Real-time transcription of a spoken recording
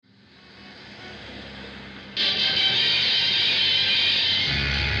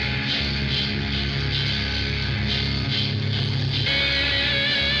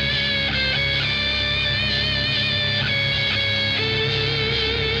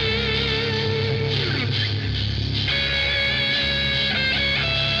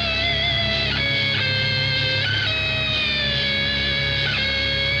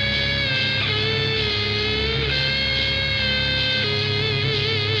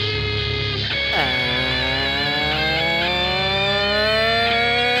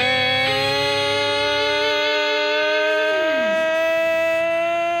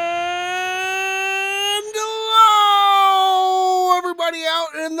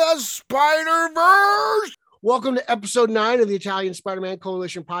the Spider-Verse. Welcome to episode 9 of the Italian Spider-Man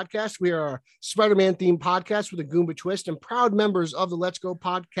Coalition podcast. We are a Spider-Man themed podcast with a Goomba twist and proud members of the Let's Go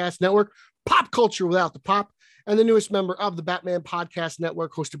podcast network, Pop Culture Without the Pop, and the newest member of the Batman podcast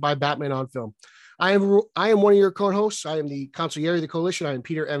network hosted by Batman on Film. I am one of your co-hosts. I am the consigliere of the coalition. I am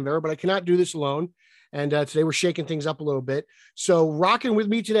Peter M. Vera, but I cannot do this alone. And today we're shaking things up a little bit. So rocking with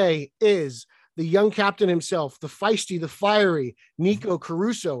me today is the young captain himself, the feisty, the fiery Nico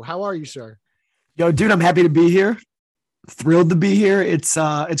Caruso. How are you, sir? Yo, dude, I'm happy to be here. Thrilled to be here. It's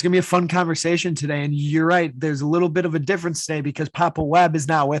gonna be a fun conversation today. And you're right, there's a little bit of a difference today because Pappa Web is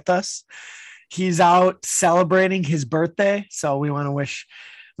not with us. He's out celebrating his birthday. So we want to wish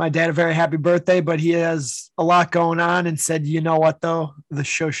my dad a very happy birthday, but he has a lot going on and said, you know what, though, the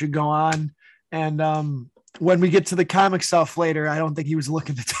show should go on. And when we get to the comic stuff later, I don't think he was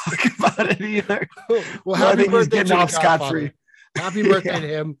looking to talk about it either. Well, happy birthday to off scot-free. Happy birthday to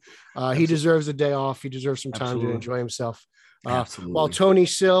him. He deserves a day off. He deserves some time to enjoy himself. While Tony,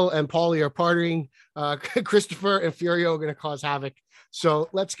 Sill, and Paulie are partying, Christopher and Furio are going to cause havoc. So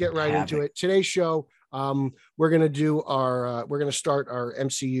let's get right into it. Today's show, we're going to start our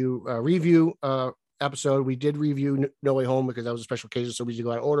MCU review episode. We did review No Way Home because that was a special occasion, so we did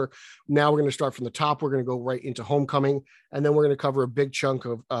go out of order. Now we're going to start from the top. We're going to go right into Homecoming, and then we're going to cover a big chunk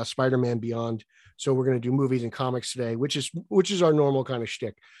of Spider-Man Beyond. So we're going to do movies and comics today, which is our normal kind of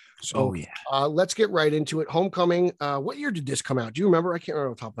shtick. So let's get right into it. Homecoming. What year did this come out? Do you remember? I can't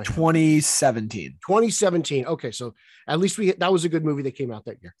remember off the top of my head. 2017. 2017. Okay, so at least that was a good movie that came out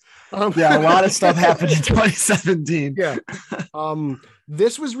that year. Yeah, a lot of stuff happened in 2017. Yeah.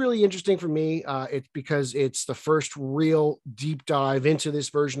 This was really interesting for me. It's because it's the first real deep dive into this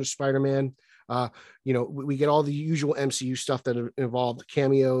version of Spider-Man. We get all the usual MCU stuff that involved the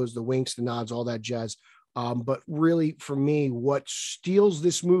cameos, the winks, the nods, all that jazz. But really, for me, what steals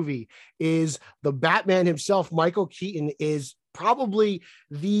this movie is the Batman himself. Michael Keaton is probably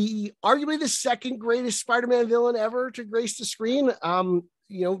arguably the second greatest Spider-Man villain ever to grace the screen.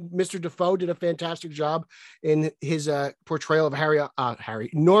 Mr. Dafoe did a fantastic job in his portrayal of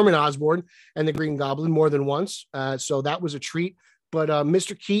Norman Osborn and the Green Goblin more than once. So that was a treat. But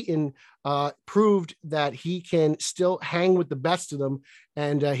Mr. Keaton proved that he can still hang with the best of them,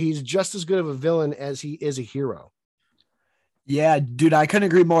 and he's just as good of a villain as he is a hero. Yeah, dude, I couldn't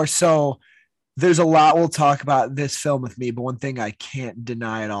agree more. So there's a lot we'll talk about this film with me, but one thing I can't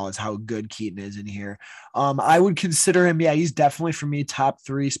deny at all is how good Keaton is in here. I would consider him, he's definitely for me top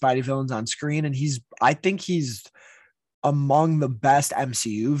 3 Spidey villains on screen, and I think he's among the best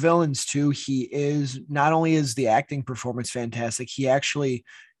MCU villains too. He is, not only is the acting performance fantastic, he actually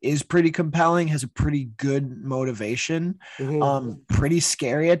is pretty compelling, has a pretty good motivation, pretty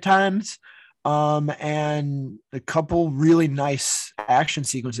scary at times, and a couple really nice action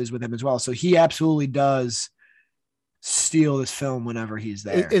sequences with him as well. So he absolutely does steal this film whenever he's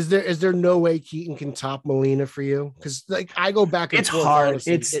there. Is there no way Keaton can top Molina for you? Because I go back and it's forth. Hard.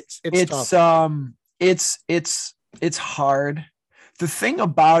 Honestly. It's hard. The thing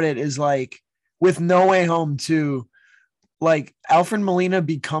about it is, with No Way Home too, Alfred Molina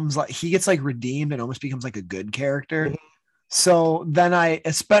becomes he gets redeemed and almost becomes a good character. Mm-hmm. So then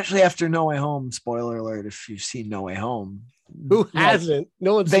especially after No Way Home, spoiler alert, if you've seen No Way Home. Who hasn't?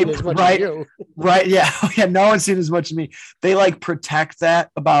 No one's seen as much as you. Right. Yeah. No one's seen as much as me. They protect that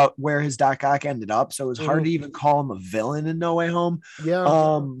about where his Doc Ock ended up. So it was hard to even call him a villain in No Way Home.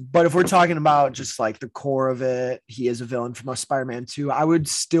 Yeah. But if we're talking about just the core of it, he is a villain from Spider-Man 2. I would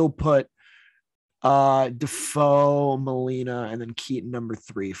still put Dafoe, Molina, and then Keaton number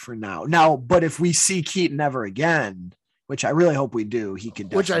 3 for now. But if we see Keaton ever again, which I really hope we do, he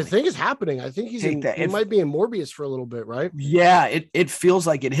could. Which I think is happening. I think he might be in Morbius for a little bit, right? Yeah, it feels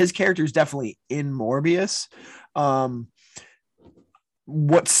like it. His character is definitely in Morbius. What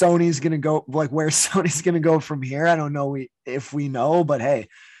Sony's gonna go where Sony's gonna go from here, I don't know if we know, but hey,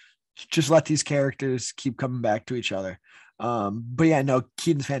 just let these characters keep coming back to each other. But yeah, no,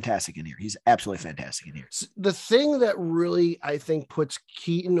 Keaton's fantastic in here. He's absolutely fantastic in here. The thing that really I think puts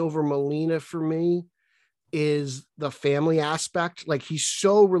Keaton over Molina for me is the family aspect. He's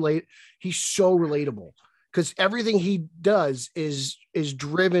so relatable because everything he does is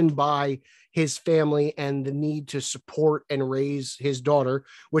driven by his family and the need to support and raise his daughter,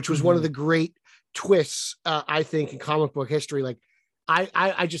 which was one of the great twists, I think, in comic book history.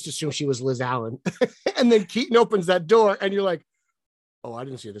 I just assumed she was Liz Allen. And then Keaton opens that door and you're like, oh, I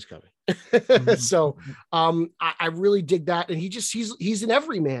didn't see this coming. So I really dig that. And he's an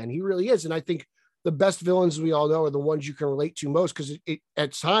everyman. He really is. And I think the best villains we all know are the ones you can relate to most, because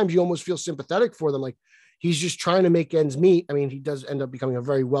at times you almost feel sympathetic for them. he's just trying to make ends meet. I mean, he does end up becoming a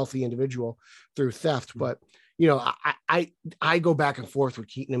very wealthy individual through theft, but you know, I go back and forth with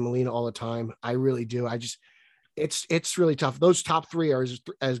Keaton and Molina all the time. I really do. It's really tough. Those top three are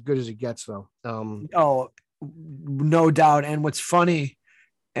as good as it gets, though. Oh, no doubt. And what's funny,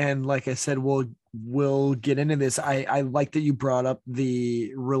 and like I said, we'll get into this. I like that you brought up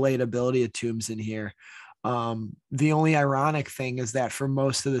the relatability of Toombs in here. The only ironic thing is that for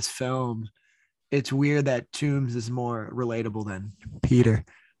most of this film, it's weird that Toombs is more relatable than Peter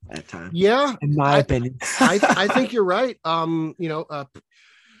at times. Yeah, in my opinion. I think you're right. While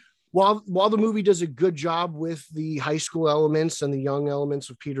the movie does a good job with the high school elements and the young elements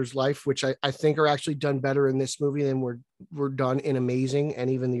of Peter's life, which I think are actually done better in this movie than were done in Amazing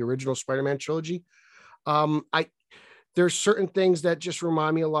and even the original Spider-Man trilogy. There's certain things that just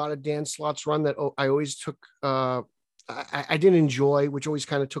remind me a lot of Dan Slott's run that I always took. I didn't enjoy, which always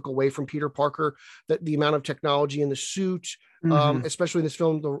kind of took away from Peter Parker, that the amount of technology in the suit, especially in this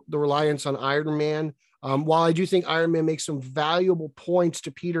film, the reliance on Iron Man. While I do think Iron Man makes some valuable points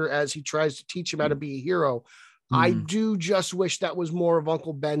to Peter as he tries to teach him how to be a hero, I do just wish that was more of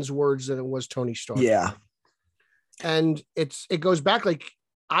Uncle Ben's words than it was Tony Stark. Yeah. And it goes back, like,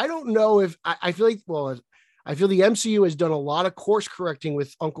 I don't know if I feel the MCU has done a lot of course correcting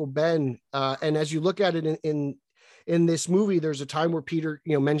with Uncle Ben. And as you look at it in this movie, there's a time where Peter,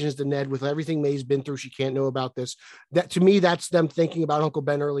 mentions to Ned, with everything May's been through, she can't know about this. That, to me, that's them thinking about Uncle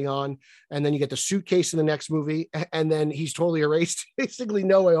Ben early on. And then you get the suitcase in the next movie, and then he's totally erased, basically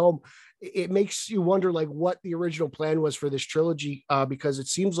No Way Home. It makes you wonder, like, what the original plan was for this trilogy, because it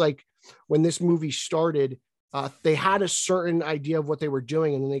seems like when this movie started, they had a certain idea of what they were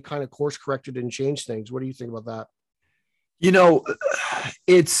doing, and then they kind of course corrected and changed things. What do you think about that?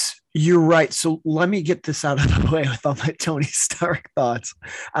 You're right. So let me get this out of the way with all my Tony Stark thoughts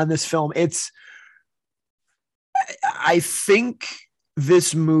on this film. I think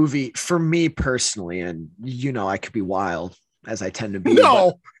this movie, for me personally, and I could be wild as I tend to be.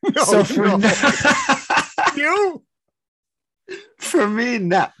 No. You? For me,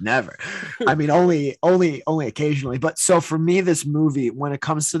 never. I mean, only occasionally. But so for me, this movie, when it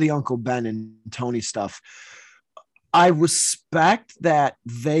comes to the Uncle Ben and Tony stuff, I respect that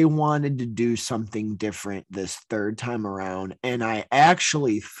they wanted to do something different this third time around. And I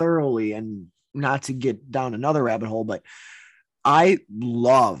actually thoroughly, and not to get down another rabbit hole, but I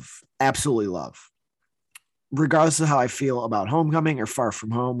absolutely love, regardless of how I feel about Homecoming or Far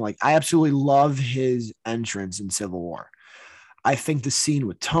From Home, like, I absolutely love his entrance in Civil War. I think the scene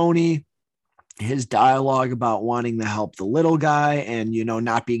with Tony, his dialogue about wanting to help the little guy and,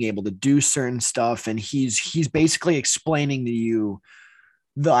 not being able to do certain stuff. And he's basically explaining to you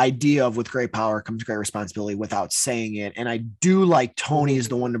the idea of with great power comes great responsibility without saying it. And I do like Tony is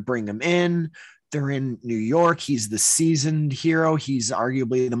the one to bring him in. They're in New York. He's the seasoned hero. He's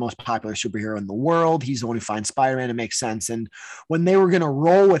arguably the most popular superhero in the world. He's the one who finds Spider-Man. It makes sense. And when they were going to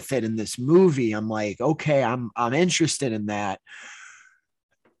roll with it in this movie, I'm like, okay, I'm interested in that.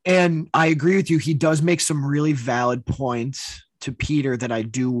 And I agree with you. He does make some really valid points to Peter that I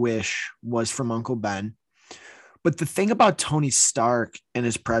do wish was from Uncle Ben. But the thing about Tony Stark and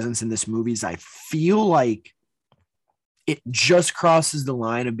his presence in this movie is I feel like it just crosses the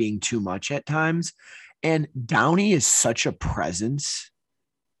line of being too much at times. And Downey is such a presence.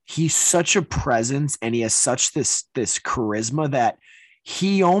 He's such a presence, and he has such this charisma that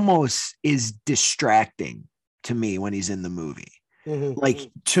he almost is distracting to me when he's in the movie.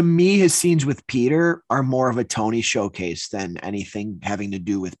 Like, to me, his scenes with Peter are more of a Tony showcase than anything having to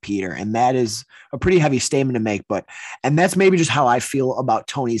do with Peter. And that is a pretty heavy statement to make, and that's maybe just how I feel about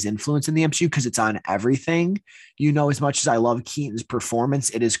Tony's influence in the MCU, because it's on everything. As much as I love Keaton's performance,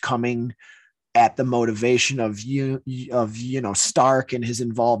 it is coming at the motivation of Stark and his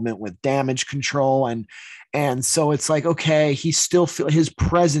involvement with damage control. And so it's like, okay, his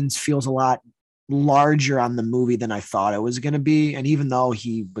presence feels a lot larger on the movie than I thought it was going to be. And even though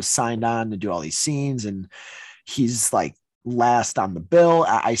he was signed on to do all these scenes and he's like last on the bill,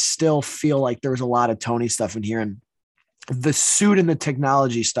 I still feel like there was a lot of Tony stuff in here. And the suit and the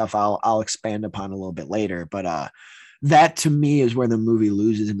technology stuff I'll expand upon a little bit later. But that to me is where the movie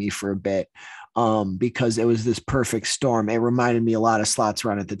loses me for a bit, because it was this perfect storm. It reminded me a lot of Slott's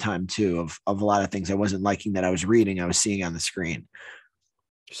run at the time too, of a lot of things I wasn't liking that I was reading, I was seeing on the screen.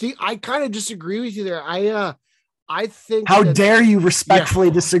 See, I kind of disagree with you there. I think. How dare you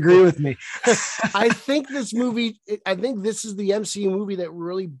respectfully disagree with me? I think this movie. I think this is the MCU movie that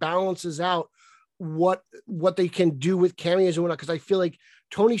really balances out what they can do with cameos and whatnot. Because I feel like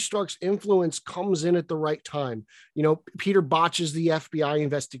Tony Stark's influence comes in at the right time. You know, Peter botches the FBI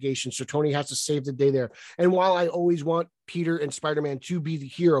investigation, so Tony has to save the day there. And while I always want Peter and Spider-Man to be the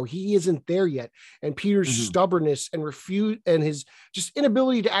hero, he isn't there yet. And Peter's stubbornness and his just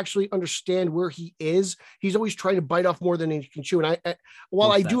inability to actually understand where he is, he's always trying to bite off more than he can chew. And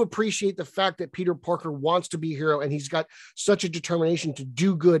while I do appreciate the fact that Peter Parker wants to be a hero and he's got such a determination to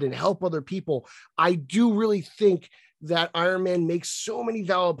do good and help other people, I do really think that Iron Man makes so many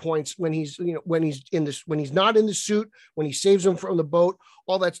valid points when he's not in the suit, when he saves him from the boat,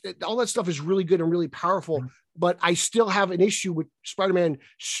 all that stuff is really good and really powerful. But I still have an issue with Spider-Man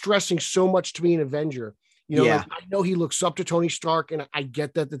stressing so much to be an Avenger. You know, like, I know he looks up to Tony Stark, and I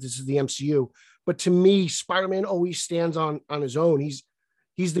get that this is the MCU, but to me, Spider-Man always stands on his own.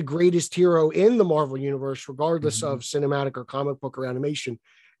 He's the greatest hero in the Marvel universe, regardless of cinematic or comic book or animation.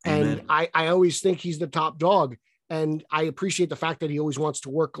 And I always think he's the top dog. And I appreciate the fact that he always wants to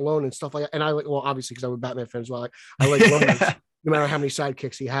work alone and stuff like that. And obviously, because I'm a Batman fan as well, I like Lomas, no matter how many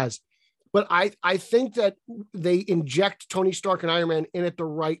sidekicks he has. But I think that they inject Tony Stark and Iron Man in at the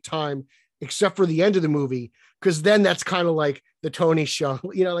right time, except for the end of the movie, because then that's kind of like the Tony show.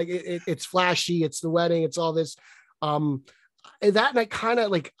 You know, like it's flashy, it's the wedding, it's all this. And I kind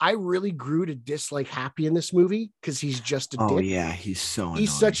of like, I really grew to dislike Happy in this movie because he's just a dick. Oh yeah, he's so annoying.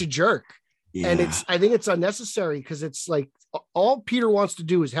 He's such a jerk. Yeah. And I think it's unnecessary because it's like all Peter wants to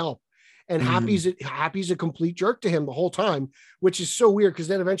do is help. And Happy's a complete jerk to him the whole time, which is so weird because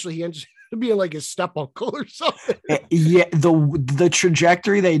then eventually he ends up being like his step uncle or something. Yeah, the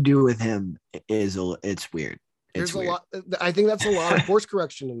trajectory they do with him it's weird. There's weird. A lot. I think that's a lot of course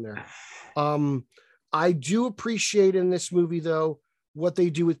correction in there. I do appreciate in this movie though what they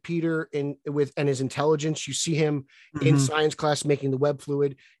do with Peter and his intelligence. You see him in science class making the web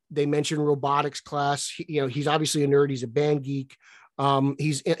fluid. They mentioned robotics class. He's obviously a nerd. He's a band geek.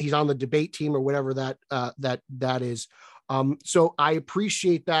 He's on the debate team or whatever that is. So I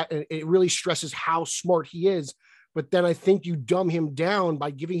appreciate that. And it really stresses how smart he is. But then I think you dumb him down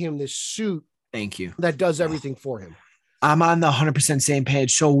by giving him this suit. Thank you. That does everything for him. I'm on the 100% same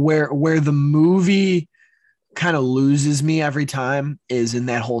page. So where the movie kind of loses me every time is in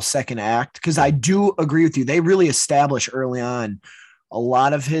that whole second act. Because I do agree with you. They really establish early on a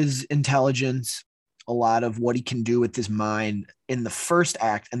lot of his intelligence, a lot of what he can do with his mind in the first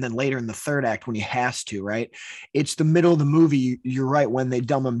act. And then later in the third act, when he has to, right? It's the middle of the movie. You're right. When they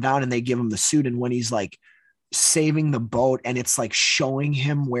dumb him down and they give him the suit. And when he's like saving the boat and it's like showing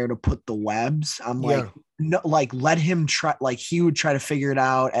him where to put the webs. I'm like, no, like let him try, like he would try to figure it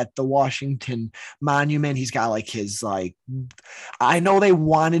out at the Washington Monument. He's got like his, like, I know they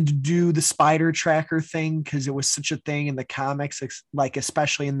wanted to do the spider tracker thing because it was such a thing in the comics, like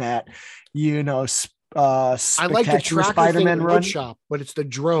especially in that, I like the tracker Spider-Man thing run shop, but it's the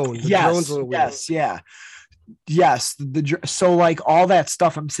drone. Drone's a little weird. Yes. So like all that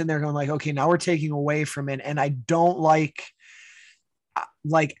stuff, I'm sitting there going like, okay, now we're taking away from it. And I don't like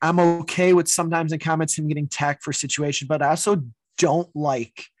I'm okay with sometimes in comments him getting tacked for situation, but I also don't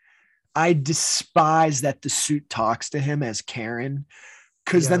like, I despise that the suit talks to him as Karen.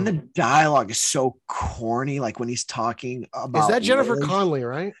 Cause then the dialogue is so corny. Like when he's talking about, is that Jennifer Connelly,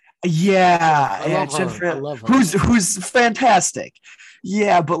 right? Yeah. I love her. Who's fantastic.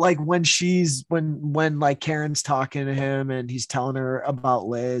 Yeah. But like when like Karen's talking to him and he's telling her about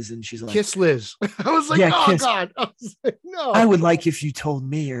Liz and she's like, kiss Liz. I was like, kiss. God. I was like, no. I would like if you told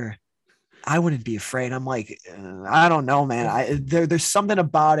me, or I wouldn't be afraid. I'm like, I don't know, man. There's something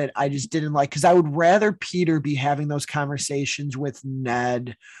about it I just didn't like, because I would rather Peter be having those conversations with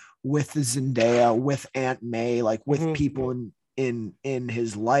Ned, with Zendaya, with Aunt May, like with people in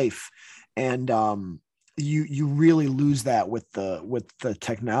his life. And you really lose that with the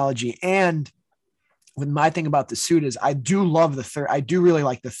technology. And with my thing about the suit is I do really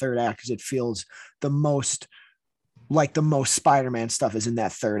like the third act because it feels the most Spider-Man stuff is in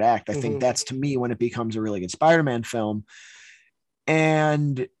that third act. I think that's, to me, when it becomes a really good Spider-Man film.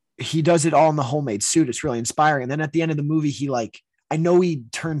 And he does it all in the homemade suit. It's really inspiring. And then at the end of the movie, I know he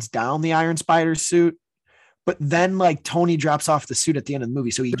turns down the Iron Spider suit, but then like Tony drops off the suit at the end of the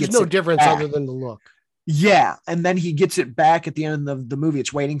movie. So he gets no difference back. Other than the look. Yeah. And then he gets it back at the end of the movie.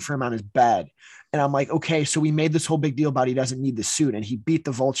 It's waiting for him on his bed. And I'm like, okay, so we made this whole big deal about he doesn't need the suit and he beat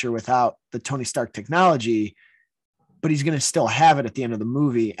the Vulture without the Tony Stark technology, but he's going to still have it at the end of the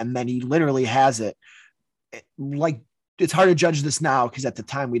movie. And then he literally has it. Like, it's hard to judge this now because at the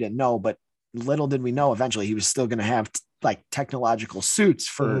time we didn't know, but little did we know eventually he was still going to have like technological suits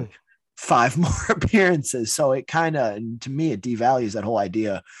for 5 more appearances. So it kind of, to me, it devalues that whole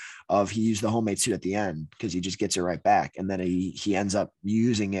idea of he used the homemade suit at the end because he just gets it right back. And then he ends up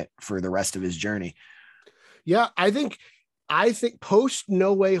using it for the rest of his journey. Yeah, I think post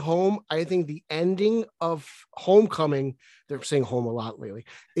No Way Home, I think the ending of Homecoming, they're saying home a lot lately,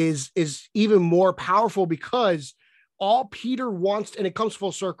 is even more powerful because all Peter wants, and it comes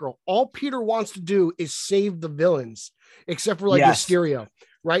full circle, all Peter wants to do is save the villains, except for like Mysterio,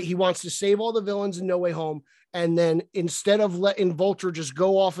 right? He wants to save all the villains in No Way Home. And then instead of letting Vulture just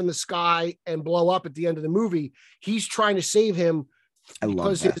go off in the sky and blow up at the end of the movie, he's trying to save him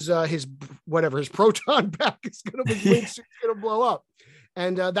because his proton pack is going to be going to blow up.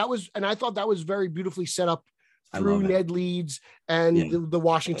 And I thought that was very beautifully set up through Ned Leeds and the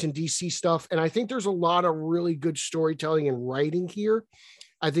Washington DC stuff. And I think there's a lot of really good storytelling and writing here.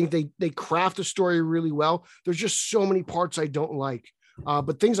 I think they craft a story really well. There's just so many parts I don't like.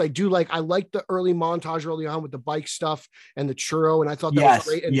 But things I do like, I like the early montage early on with the bike stuff and the churro. And I thought that was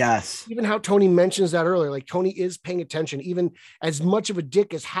great. And even how Tony mentions that earlier, like Tony is paying attention, even as much of a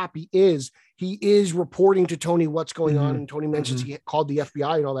dick as Happy is, he is reporting to Tony what's going on. And Tony mentions he called the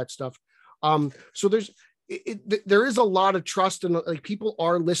FBI and all that stuff. So there is a lot of trust, and like people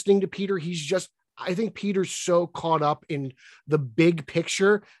are listening to Peter. I think Peter's so caught up in the big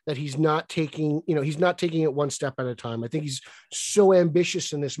picture that he's not taking it one step at a time. I think he's so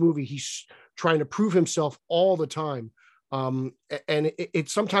ambitious in this movie. He's trying to prove himself all the time. And it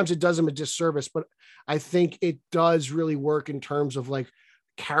sometimes it does him a disservice, but I think it does really work in terms of like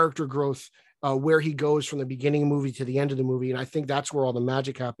character growth, where he goes from the beginning of the movie to the end of the movie. And I think that's where all the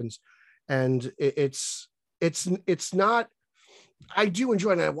magic happens. And it's not, I do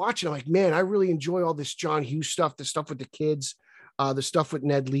enjoy it. And I watch it. I'm like, man, I really enjoy all this John Hughes stuff, the stuff with the kids, the stuff with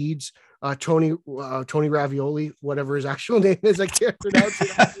Ned Leeds, Tony Ravioli, whatever his actual name is. I can't pronounce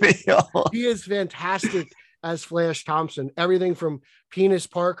it. He is fantastic as Flash Thompson. Everything from Penis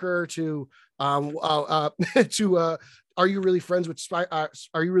Parker to Are you really friends with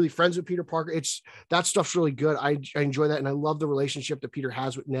Peter Parker? That stuff's really good. I enjoy that, and I love the relationship that Peter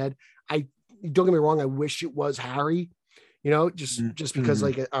has with Ned. Don't get me wrong. I wish it was Harry. Just because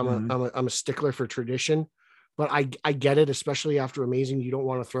like I'm a stickler for tradition, but I get it, especially after Amazing. You don't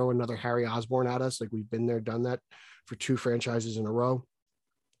want to throw another Harry Osborn at us. Like we've been there, done that for 2 franchises in a row.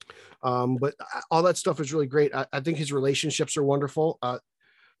 But all that stuff is really great. I think his relationships are wonderful.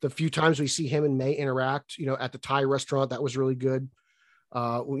 The few times we see him and May interact, at the Thai restaurant, that was really good.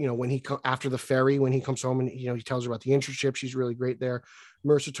 When after the ferry, when he comes home and, he tells her about the internship, she's really great there.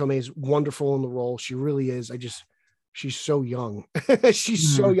 Marissa Tomei is wonderful in the role. She really is. She's so young.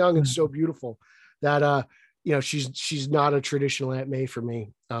 She's so young and so beautiful that, she's not a traditional Aunt May for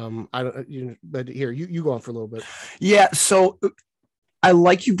me. But here you go on for a little bit. Yeah. So I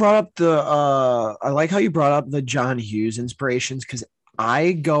like how you brought up the John Hughes inspirations. Cause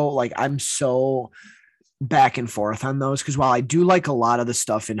I'm so back and forth on those. Cause while I do like a lot of the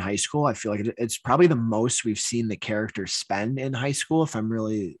stuff in high school, I feel like it's probably the most we've seen the characters spend in high school, if I'm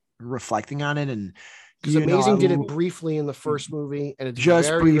really reflecting on it. And, because Amazing did it briefly in the first movie, and it's just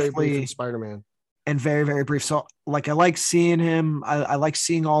very, very brief in Spider-Man, and very, very brief. So, like, I like seeing him. I like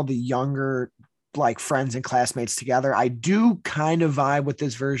seeing all the younger, like, friends and classmates together. I do kind of vibe with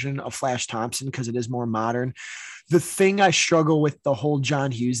this version of Flash Thompson because it is more modern. The thing I struggle with the whole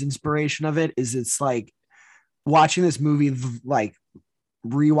John Hughes inspiration of it is it's like watching this movie, like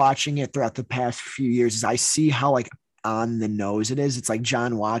rewatching it throughout the past few years, is I see how like on the nose it is. It's like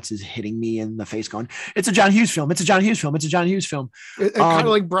John Watts is hitting me in the face going, it's a John Hughes film. It's a John Hughes film. It's a John Hughes film. Kind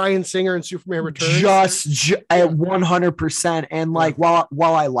of like Bryan Singer and Superman Returns. Just at 100%. And like, while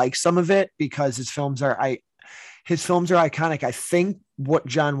I like some of it because his films are iconic. I think what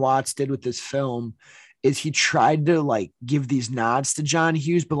John Watts did with this film is he tried to like give these nods to John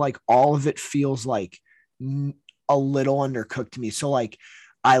Hughes, but like all of it feels like a little undercooked to me. So like,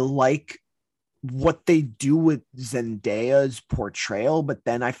 I like what they do with Zendaya's portrayal, but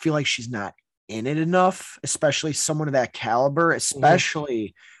then I feel like she's not in it enough, especially someone of that caliber,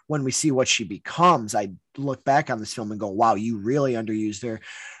 especially when we see what she becomes. I look back on this film and go, wow, you really underused her.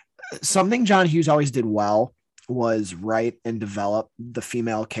 Something John Hughes always did well was write and develop the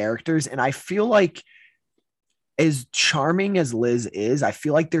female characters. And I feel like as charming as Liz is, I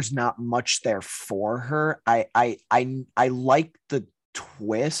feel like there's not much there for her. I like the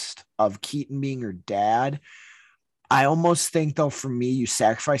twist of Keaton being her dad. I almost think though, for me, you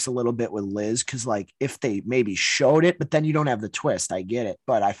sacrifice a little bit with Liz because like if they maybe showed it, but then you don't have the twist. I get it,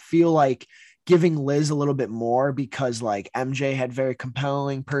 but I feel like giving Liz a little bit more because like MJ had very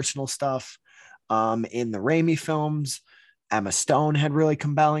compelling personal stuff in the Raimi films. Emma Stone had really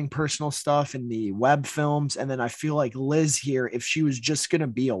compelling personal stuff in the Webb films. And then I feel like Liz here, if she was just going to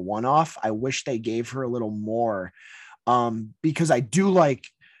be a one-off, I wish they gave her a little more. Because I do like,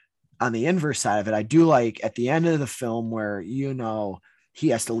 on the inverse side of it, I do like at the end of the film where, you know, he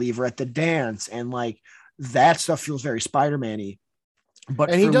has to leave her at the dance, and like that stuff feels very Spider-Man-y.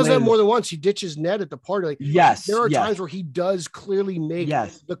 But he does that more than once. He ditches Ned at the party. Like, yes, there are times where he does clearly make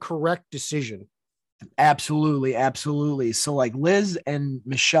the correct decision. Absolutely, absolutely. So like Liz and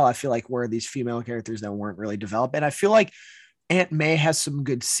Michelle, I feel like were these female characters that weren't really developed, and I feel like Aunt May has some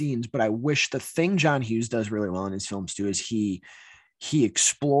good scenes, but I wish the thing John Hughes does really well in his films too is he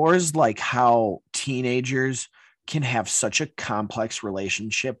explores like how teenagers can have such a complex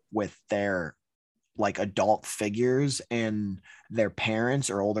relationship with their like adult figures and their parents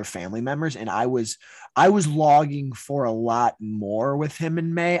or older family members. And I was logging for a lot more with him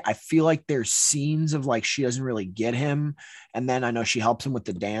in May. I feel like there's scenes of like she doesn't really get him, and then I know she helps him with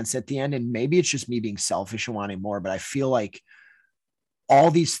the dance at the end, and maybe it's just me being selfish and wanting more, but I feel like all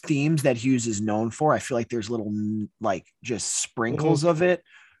these themes that Hughes is known for, I feel like there's little like just sprinkles of it,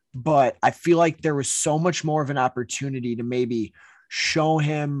 but I feel like there was so much more of an opportunity to maybe show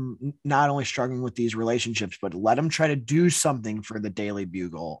him not only struggling with these relationships, but let him try to do something for the Daily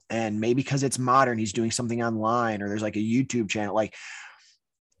Bugle. And maybe because it's modern, he's doing something online, or there's like a YouTube channel, like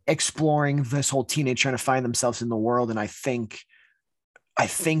exploring this whole teenage trying to find themselves in the world. And I think,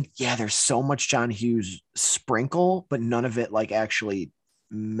 yeah, there's so much John Hughes sprinkle, but none of it like actually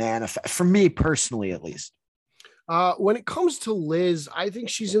manifest for me personally, at least. When it comes to Liz, I think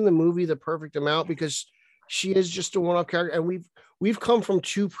she's in the movie the perfect amount because she is just a one-off character. And we've come from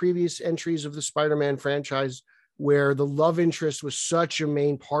two previous entries of the Spider-Man franchise where the love interest was such a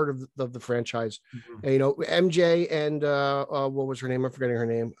main part of the franchise. And, you know, MJ and what was her name? I'm forgetting her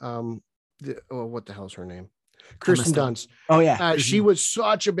name. What the hell's her name? Kirsten Dunst. Oh yeah. She was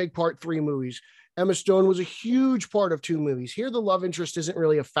such a big part, 3 movies. Emma Stone was a huge part of 2 movies. Here, the love interest isn't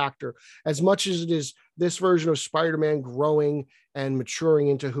really a factor as much as it is this version of Spider-Man growing and maturing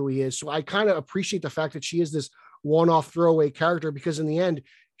into who he is. So I kind of appreciate the fact that she is this one-off throwaway character, because in the end,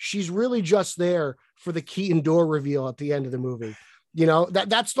 she's really just there for the Keaton door reveal at the end of the movie. You know,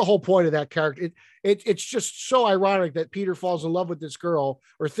 that's the whole point of that character. It's just so ironic that Peter falls in love with this girl,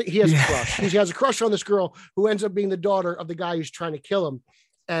 or he has a crush. He has a crush on this girl who ends up being the daughter of the guy who's trying to kill him.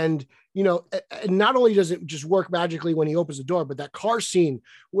 And, you know, not only does it just work magically when he opens the door, but that car scene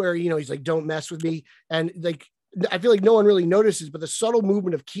where, you know, he's like, don't mess with me. And like, I feel like no one really notices, but the subtle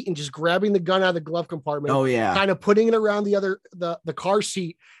movement of Keaton just grabbing the gun out of the glove compartment, kind of putting it around the car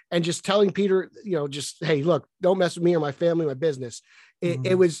seat and just telling Peter, you know, just, hey, look, don't mess with me or my family, my business.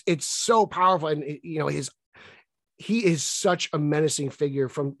 It's so powerful. And you know, he is such a menacing figure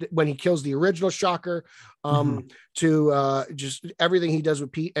from when he kills the original Shocker to just everything he does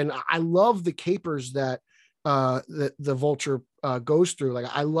with Pete. And I love the capers that the Vulture goes through. Like,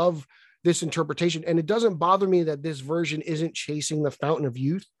 I love this interpretation, and it doesn't bother me that this version isn't chasing the fountain of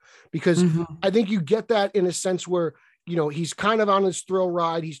youth, because I think you get that in a sense where, you know, he's kind of on his thrill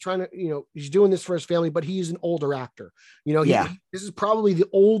ride. He's trying to, you know, he's doing this for his family, but he's an older actor. You know, this is probably the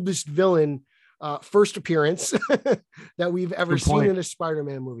oldest villain first appearance that we've ever seen in a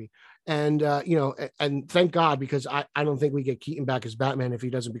Spider-Man movie. And, you know, and thank God, because I don't think we get Keaton back as Batman if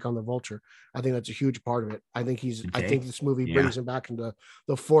he doesn't become the Vulture. I think that's a huge part of it. I think I think this movie brings him back into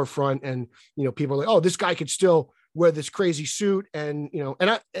the forefront, and, you know, people are like, oh, this guy could still wear this crazy suit and, you know,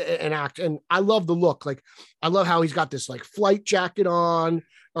 and act. And I love the look. Like, I love how he's got this like flight jacket on,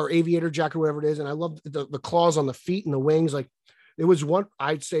 or aviator jacket, whatever it is. And I love the claws on the feet and the wings. Like, it was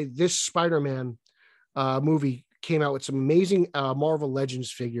I'd say this Spider-Man movie came out with some amazing Marvel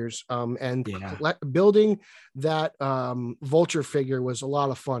Legends figures, and building that Vulture figure was a lot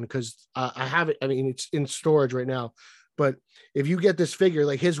of fun, because I have it. I mean, it's in storage right now, but if you get this figure,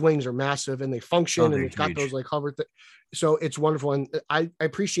 like, his wings are massive and they function, and it's got those like hover so it's wonderful. And I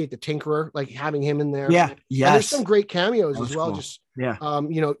appreciate the Tinkerer, like having him in there. And there's some great cameos as well. Cool. Just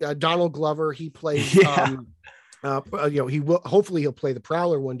you know, Donald Glover, he plays you know, hopefully he'll play the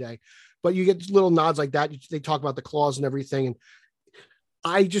Prowler one day. But you get little nods like that. They talk about the claws and everything. And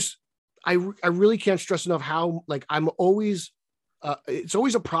I really can't stress enough how, like, I'm always, it's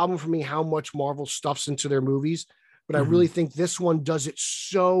always a problem for me how much Marvel stuffs into their movies. But I really think this one does it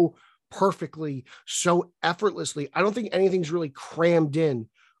so perfectly, so effortlessly. I don't think anything's really crammed in.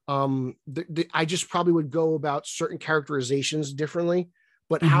 I just probably would go about certain characterizations differently,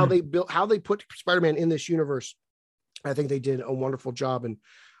 but how they put Spider-Man in this universe, I think they did a wonderful job. And,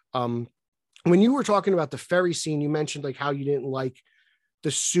 when you were talking about the ferry scene, you mentioned like how you didn't like the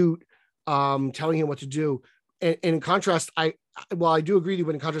suit telling him what to do. and in contrast, I do agree with you,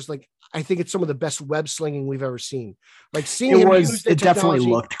 but in contrast, like I think it's some of the best web slinging we've ever seen. Like seeing him use the it definitely technology,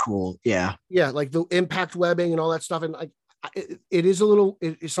 looked cool. Yeah. yeah, like the impact webbing and all that stuff, and like it is a little.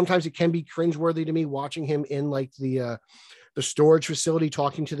 Sometimes it can be cringeworthy to me watching him in like the storage facility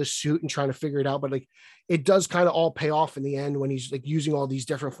talking to the suit and trying to figure it out, but like it does kind of all pay off in the end when he's like using all these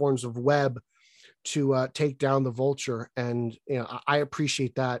different forms of web to take down the vulture. And I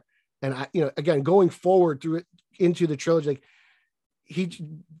appreciate that. And again, going forward through it into the trilogy, like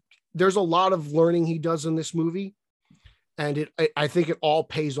there's a lot of learning he does in this movie, and I think it all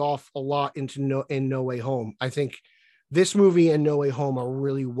pays off a lot in No Way Home. I think this movie and No Way Home are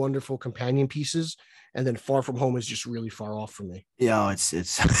really wonderful companion pieces, and then Far From Home is just really far off for me. Yeah, it's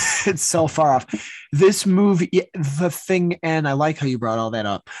it's so far off. This movie, the thing, and I like how you brought all that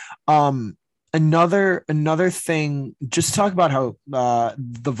up. Another thing, just talk about how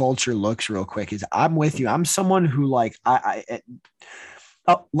the vulture looks real quick. Is I'm with you. I'm someone who like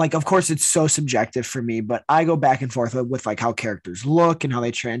like, of course, it's so subjective for me, but I go back and forth with like how characters look and how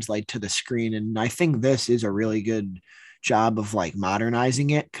they translate to the screen. And I think this is a really good job of like modernizing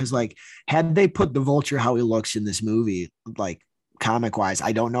it. Cause like, had they put the vulture how he looks in this movie, like comic wise,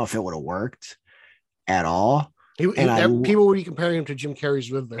 I don't know if it would have worked at all. People would be comparing him to Jim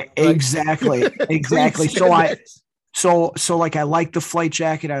Carrey's Riddler. Right? Exactly. Exactly. So like, I like the flight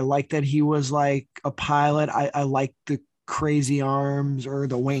jacket. I like that he was like a pilot. I like the crazy arms or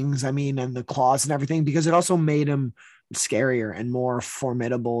the wings, I mean, and the claws and everything, because it also made him scarier and more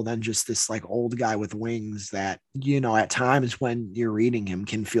formidable than just this like old guy with wings that, at times when you're reading him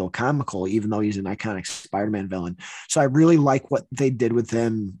can feel comical, even though he's an iconic Spider-Man villain. So I really like what they did with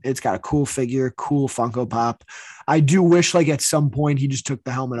him. It's got a cool figure, cool Funko Pop. I do wish like at some point he just took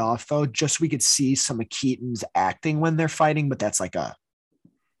the helmet off though, just so we could see some of Keaton's acting when they're fighting, but that's like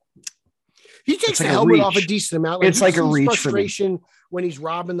he takes the helmet off a decent amount. Like, it's like a reach frustration for me when he's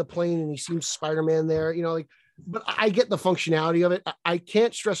robbing the plane and he sees Spider-Man there, but I get the functionality of it. I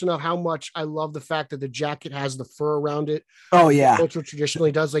can't stress enough how much I love the fact that the jacket has the fur around it. Oh yeah. Culture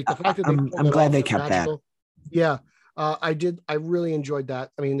traditionally does. Like the fact that I'm glad they kept magical. That. Yeah. I really enjoyed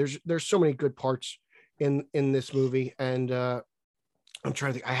that. I mean, there's so many good parts in this movie. And I'm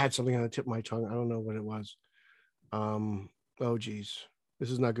trying to think, I had something on the tip of my tongue. I don't know what it was. Oh geez,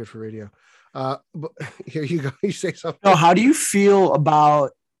 this is not good for radio. But here you go. You say something. No, how do you feel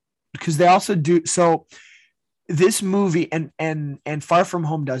about, because they also do so this movie and Far From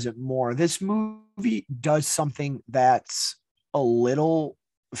Home does it more. This movie does something that's a little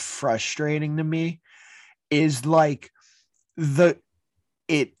frustrating to me, is like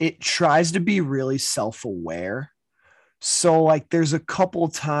it tries to be really self-aware. So like there's a couple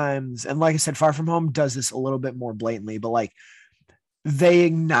times, and like I said, Far From Home does this a little bit more blatantly, but like they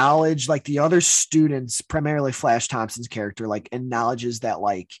acknowledge, like the other students, primarily Flash Thompson's character, like acknowledges that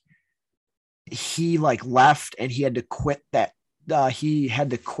like he like left and he had to quit that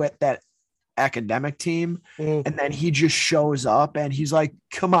academic team. And then he just shows up and he's like,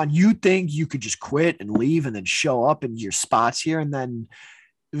 come on, you think you could just quit and leave and then show up and your spot's here? And then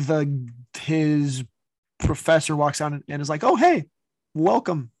his professor walks on and is like, oh hey,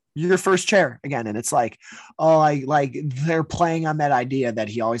 welcome, your first chair again. And it's like, oh, like they're playing on that idea that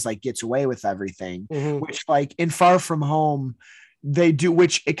he always like gets away with everything, which like in Far From Home they do,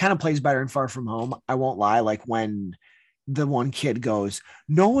 which it kind of plays better in Far From Home. I won't lie. Like when the one kid goes,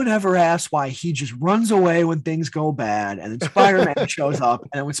 no one ever asks why he just runs away when things go bad. And then Spider-Man shows up,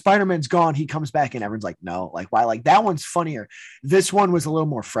 and when Spider-Man's gone, he comes back and everyone's like, no, like why? Like that one's funnier. This one was a little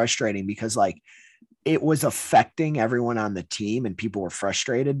more frustrating because like it was affecting everyone on the team and people were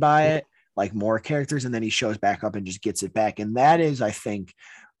frustrated by it, like more characters. And then he shows back up and just gets it back. And that is, I think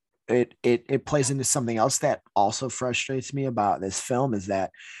it plays into something else that also frustrates me about this film, is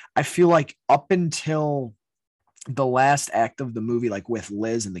that I feel like up until the last act of the movie, like with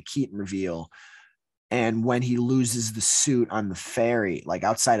Liz and the Keaton reveal, and when he loses the suit on the ferry, like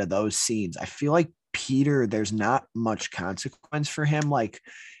outside of those scenes, I feel like Peter, there's not much consequence for him. Like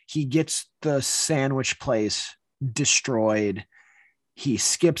he gets the sandwich place destroyed. He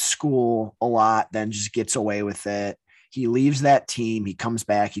skips school a lot, then just gets away with it. He leaves that team. He comes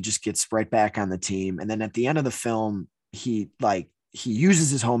back. He just gets right back on the team. And then at the end of the film, he uses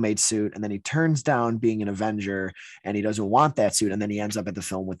his homemade suit, and then he turns down being an Avenger, and he doesn't want that suit. And then he ends up at the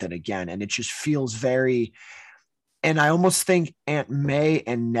film with it again. And it just feels very, and I almost think Aunt May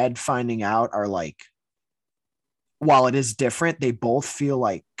and Ned finding out are like, while it is different, they both feel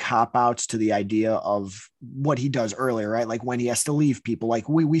like cop-outs to the idea of what he does earlier, right? Like when he has to leave people, like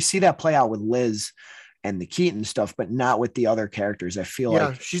we see that play out with Liz and the Keaton stuff, but not with the other characters. I feel Yeah,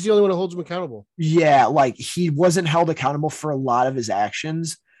 like she's the only one who holds him accountable. yeah, like he wasn't held accountable for a lot of his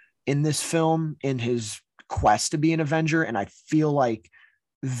actions in this film in his quest to be an Avenger. And I feel like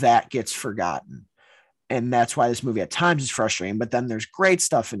that gets forgotten. And that's why this movie at times is frustrating. But then there's great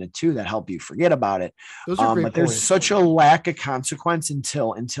stuff in it too that help you forget about it. Those are great But there's points. such a lack of consequence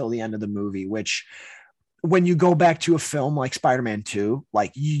until the end of the movie, which when you go back to a film like Spider-Man 2,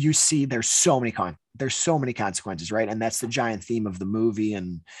 like you see there's so many consequences, right? And that's the giant theme of the movie,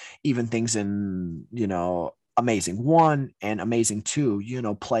 and even things in, Amazing 1 and Amazing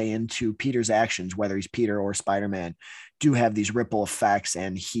 2, play into Peter's actions, whether he's Peter or Spider-Man, do have these ripple effects,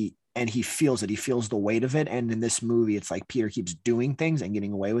 and he feels it. He feels the weight of it. And in this movie, it's like Peter keeps doing things and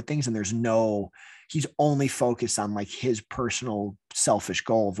getting away with things, and he's only focused on like his personal selfish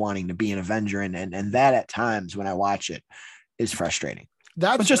goal of wanting to be an Avenger. And that at times when I watch it is frustrating.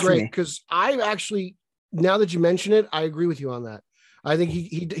 That's just great, because I actually, now that you mention it, I agree with you on that. I think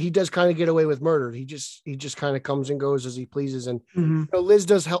he does kind of get away with murder. He just kind of comes and goes as he pleases. And Liz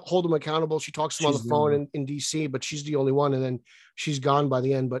does hold him accountable. She talks to him on the phone in DC, but she's the only one. And then she's gone by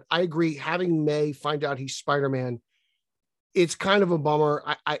the end. But I agree, having May find out he's Spider-Man, it's kind of a bummer.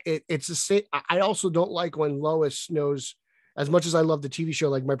 It's the same. I also don't like when Lois knows, as much as I love the TV show,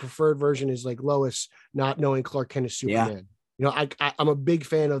 like my preferred version is like Lois not knowing Clark Kent is Superman. Yeah. I'm a big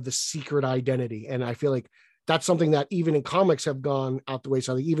fan of the secret identity. And I feel like that's something that even in comics have gone out the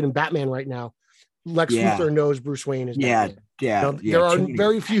wayside. Like even in Batman right now, Lex Luthor knows Bruce Wayne is Batman. There are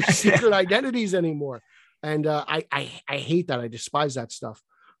very few secret identities anymore. And I hate that. I despise that stuff.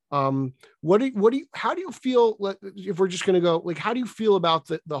 How do you feel, if we're just going to go, like, how do you feel about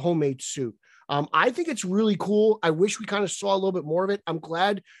the homemade suit? I think it's really cool. I wish we kind of saw a little bit more of it. I'm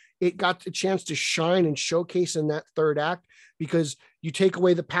glad it got the chance to shine and showcase in that third act, because you take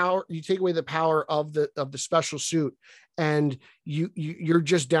away the power of the special suit, and you're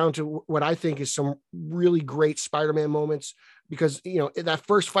just down to what I think is some really great Spider-Man moments, because that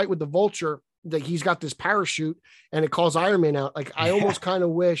first fight with the Vulture, that he's got this parachute and it calls Iron Man out. Like I almost kind of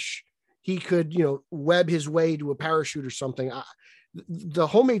wish he could, web his way to a parachute or something. The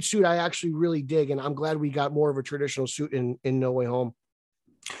homemade suit I actually really dig, and I'm glad we got more of a traditional suit in No Way Home.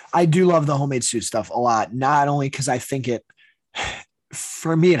 I do love the homemade suit stuff a lot, not only because I think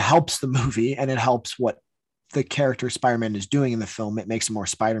for me, it helps the movie and it helps what the character Spider-Man is doing in the film. It makes it more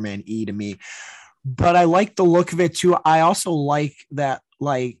Spider-Man-y to me, but I like the look of it too. I also like that,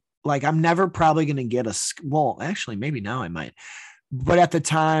 like I'm never probably going to get actually maybe now I might, but at the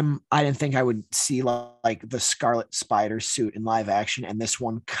time I didn't think I would see like the Scarlet Spider suit in live action. And this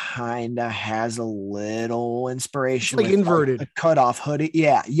one kind of has a little inspiration, it's like inverted, a cut off hoodie.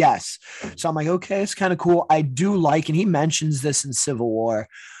 Yeah. Yes. So I'm like, okay, it's kind of cool. I do like, and he mentions this in Civil War.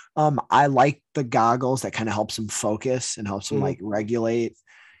 I like the goggles that kind of helps him focus and helps him like regulate,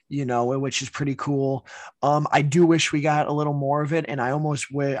 which is pretty cool. I do wish we got a little more of it. And I almost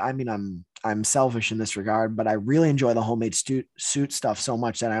I'm selfish in this regard, but I really enjoy the homemade suit stuff so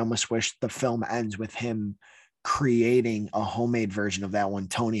much that I almost wish the film ends with him creating a homemade version of that one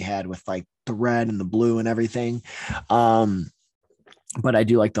Tony had with like the red and the blue and everything. But I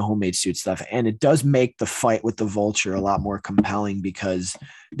do like the homemade suit stuff, and it does make the fight with the Vulture a lot more compelling, because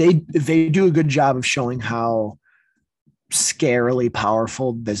they do a good job of showing how scarily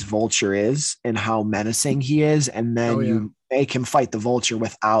powerful this Vulture is and how menacing he is. And then you make him fight the Vulture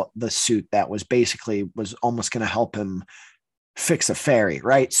without the suit that was almost going to help him fix a fairy.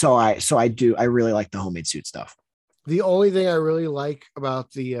 Right. So I really like the homemade suit stuff. The only thing I really like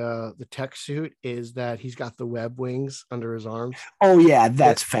about the tech suit is that he's got the web wings under his arms. Oh yeah.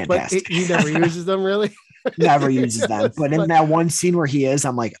 That's fantastic. But he never uses them, really. Never uses them, but in that one scene where he is,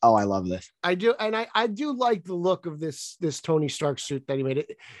 I'm like, oh, I love this. I do, and I do like the look of this Tony Stark suit that he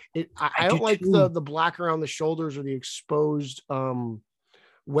made. I don't like the black around the shoulders or the exposed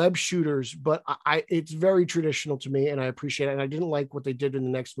web shooters, but it's very traditional to me, and I appreciate it. And I didn't like what they did in the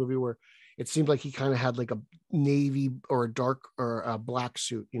next movie, where it seemed like he kind of had like a navy or a dark or a black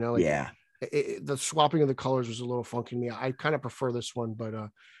suit. The swapping of the colors was a little funky to me. I kind of prefer this one, but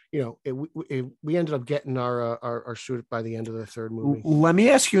we ended up getting our suit by the end of the third movie. Let me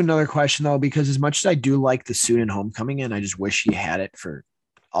ask you another question though, because as much as I do like the suit in Homecoming, and I just wish he had it for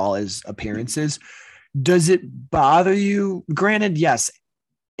all his appearances, does it bother you? Granted, yes,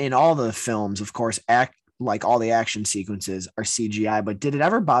 in all the films, of course, like all the action sequences are CGI, but did it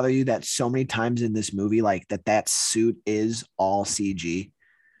ever bother you that so many times in this movie, like that suit is all CG?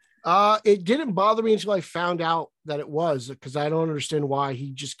 It didn't bother me until I found out that it was, because I don't understand why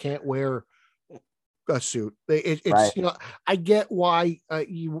he just can't wear suit. Right. I get why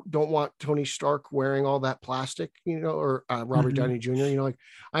you don't want Tony Stark wearing all that plastic, or Robert Downey Jr. Like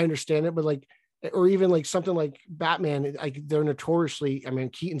I understand it, but like, or even like something like Batman, like they're notoriously. I mean,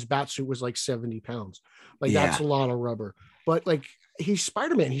 Keaton's bat suit was like 70 pounds. Like that's a lot of rubber. But like he's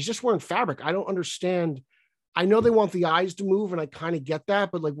Spider-Man, he's just wearing fabric. I don't understand. I know they want the eyes to move, and I kind of get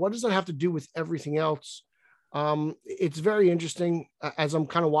that, but like, what does that have to do with everything else? It's very interesting. As I'm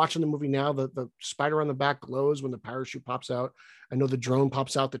kind of watching the movie now, the spider on the back glows when the parachute pops out. I know the drone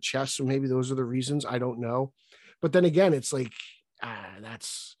pops out the chest, so maybe those are the reasons. I don't know. But then again, it's like,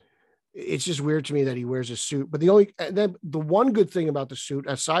 it's just weird to me that he wears a suit. But the one good thing about the suit,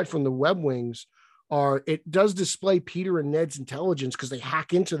 aside from the web wings, are it does display Peter and Ned's intelligence because they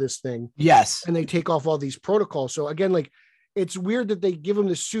hack into this thing. Yes. And they take off all these protocols. So again, like, it's weird that they give him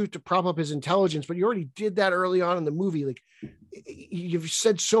the suit to prop up his intelligence, but you already did that early on in the movie. Like, you've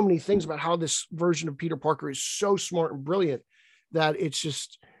said so many things about how this version of Peter Parker is so smart and brilliant that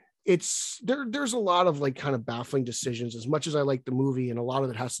there's a lot of like kind of baffling decisions. As much as I like the movie, and a lot of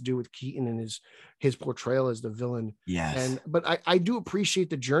it has to do with Keaton and his portrayal as the villain. Yes. But I do appreciate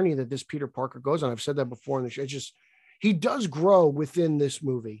the journey that this Peter Parker goes on. I've said that before in the show. He does grow within this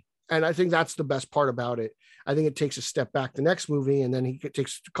movie. And I think that's the best part about it. I think it takes a step back the next movie, and then he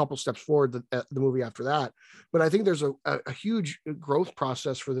takes a couple steps forward the movie after that. But I think there's a huge growth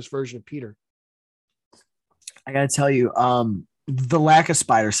process for this version of Peter. I got to tell you, the lack of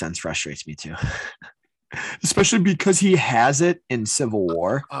spider sense frustrates me too, especially because he has it in Civil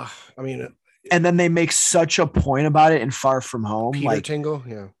War. And then they make such a point about it in Far From Home. Peter Tingle,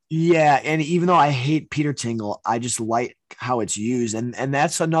 yeah. Yeah, and even though I hate Peter Tingle, I just like how it's used, and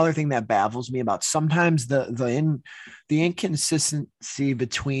that's another thing that baffles me about sometimes the inconsistency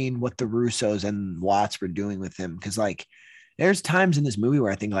between what the Russos and Watts were doing with him. Because like, there's times in this movie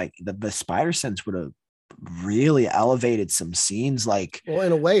where I think like the spider sense would have really elevated some scenes. Like, well,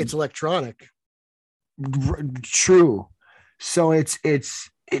 in a way, it's electronic. True. So it's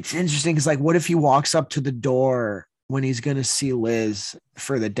interesting because like, what if he walks up to the door when he's going to see Liz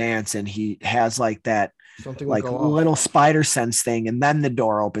for the dance and he has like that something like little spider sense thing, and then the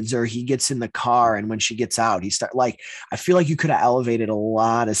door opens, or he gets in the car and when she gets out, I feel like you could have elevated a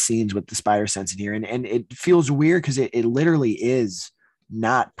lot of scenes with the spider sense in here. And it feels weird because it literally is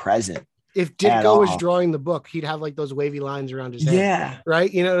not present. If Ditko was drawing the book, he'd have like those wavy lines around his head. Yeah. Right.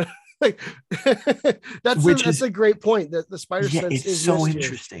 Like that's a great point, that the spider sense is so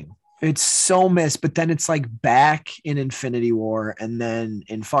interesting. It's so missed, but then it's like back in Infinity War, and then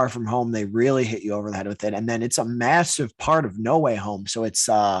in Far From Home, they really hit you over the head with it. And then it's a massive part of No Way Home. So it's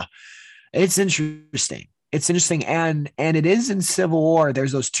interesting. It's interesting. And it is in Civil War.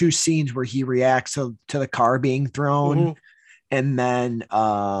 There's those two scenes where he reacts to the car being thrown. Mm-hmm. And then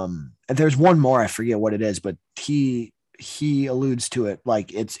there's one more, I forget what it is, but he alludes to it.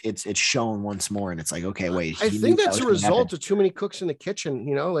 Like it's shown once more, and it's like, okay, wait. I think that's a result of too many cooks in the kitchen,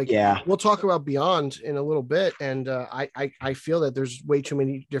 we'll talk about Beyond in a little bit. And I feel that there's way too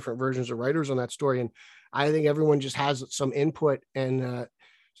many different versions of writers on that story. And I think everyone just has some input. And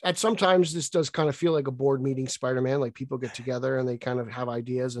at sometimes this does kind of feel like a board meeting Spider-Man, like people get together and they kind of have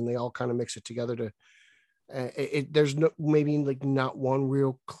ideas and they all kind of mix it together to, there's maybe like not one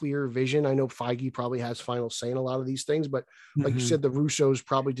real clear vision. I know Feige probably has final say in a lot of these things, but like you said, the Russos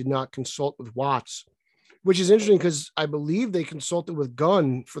probably did not consult with Watts, which is interesting because I believe they consulted with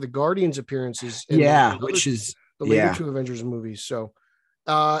Gunn for the Guardians appearances. Which is the later two Avengers movies. So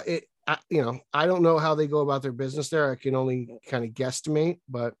I don't know how they go about their business there. I can only kind of guesstimate,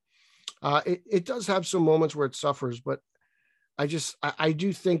 but it does have some moments where it suffers, but I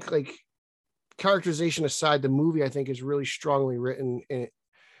do think, like, characterization aside, the movie I think is really strongly written in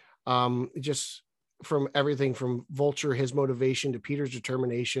just from everything from Vulture, his motivation, to Peter's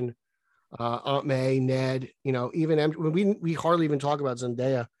determination, Aunt May, Ned, even we hardly even talk about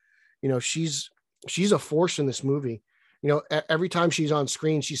Zendaya. She's a force in this movie. Every time she's on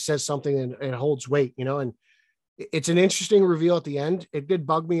screen, she says something and it holds weight, and it's an interesting reveal at the end. It did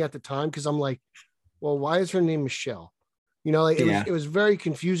bug me at the time because I'm like, well, why is her name Michelle? It was very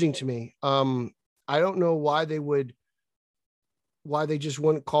confusing to me. I don't know why they just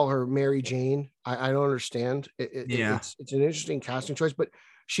wouldn't call her Mary Jane. I don't understand. It's an interesting casting choice, but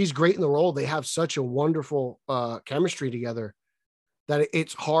she's great in the role. They have such a wonderful chemistry together that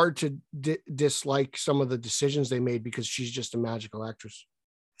it's hard to dislike some of the decisions they made because she's just a magical actress.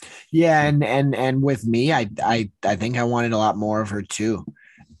 Yeah. And with me, I think I wanted a lot more of her too.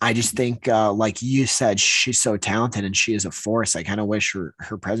 I just think, like you said, she's so talented and she is a force. I kind of wish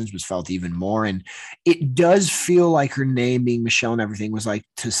her presence was felt even more. And it does feel like her name being Michelle and everything was like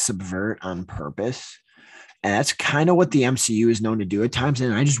to subvert on purpose. And that's kind of what the MCU is known to do at times.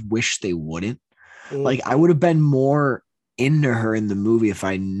 And I just wish they wouldn't. Mm. Like, I would have been more into her in the movie if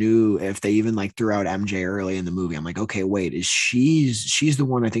I knew, if they even like threw out MJ early in the movie. I'm like, okay, wait, she's the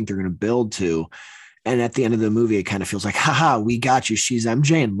one I think they're going to build to. And at the end of the movie, it kind of feels like, haha, we got you. She's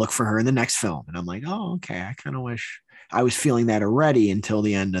MJ, and look for her in the next film. And I'm like, oh, okay. I kind of wish I was feeling that already until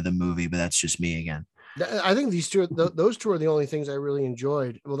the end of the movie, but that's just me again. I think those two are the only things I really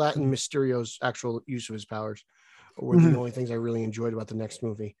enjoyed. Well, that and Mysterio's actual use of his powers were the only things I really enjoyed about the next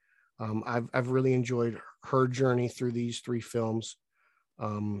movie. I've really enjoyed her journey through these three films,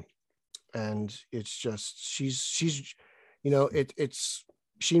 and it's just she's it's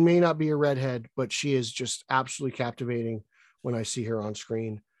she may not be a redhead, but she is just absolutely captivating when I see her on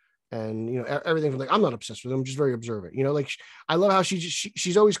screen. And everything from like, I'm not obsessed with him, I'm just very observant. Like I love how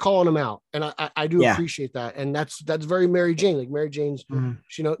she's always calling him out, and I do appreciate that. And that's very Mary Jane. Like Mary Jane's,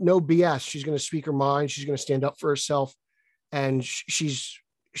 no BS. She's going to speak her mind. She's going to stand up for herself, and she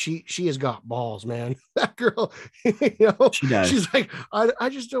has got balls, man. That girl, she does. She's like, I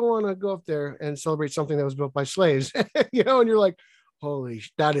just don't want to go up there and celebrate something that was built by slaves, and you're like, holy,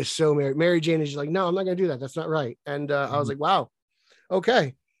 that is so Mary Jane is just like, no, I'm not going to do that. That's not right. And I was like, wow,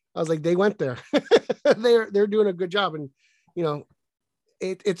 okay. I was like, they went there. they're doing a good job. And,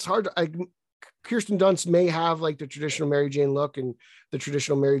 it's hard to, Kirsten Dunst may have like the traditional Mary Jane look and the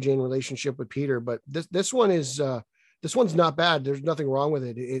traditional Mary Jane relationship with Peter, but this one is, this one's not bad. There's nothing wrong with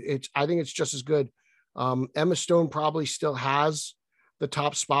it. I think it's just as good. Emma Stone probably still has the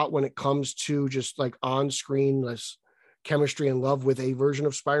top spot when it comes to just like on screen, less chemistry and love with a version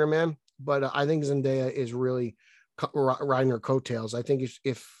of Spider-Man. But I think Zendaya is really riding her coattails. I think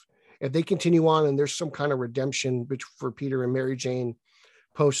if they continue on and there's some kind of redemption for Peter and Mary Jane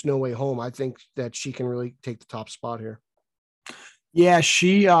post No Way Home, I think that she can really take the top spot here. Yeah,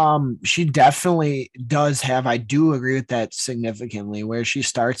 she definitely does have, I do agree with that significantly, where she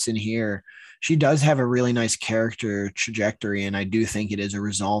starts in here. She does have a really nice character trajectory, and I do think it is a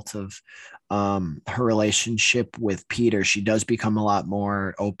result of her relationship with Peter. She does become a lot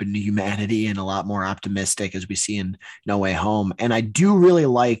more open to humanity and a lot more optimistic, as we see in No Way Home. And I do really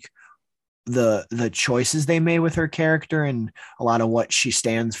like the choices they made with her character and a lot of what she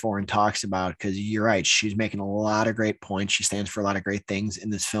stands for and talks about, because you're right, she's making a lot of great points. She stands for a lot of great things in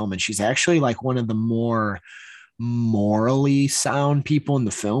this film, and she's actually like one of the more morally sound people in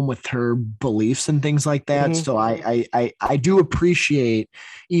the film with her beliefs and things like that. So I do appreciate,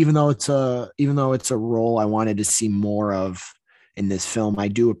 even though it's a role I wanted to see more of in this film, I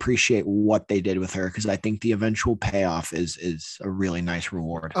do appreciate what they did with her, because I think the eventual payoff is a really nice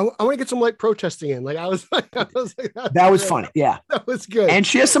reward. I want to get some light protesting in. Like I was like, that was funny. Yeah, that was good. And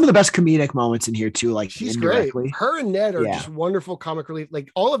she has some of the best comedic moments in here too. Like she's great. Her and Ned are just wonderful comic relief. Like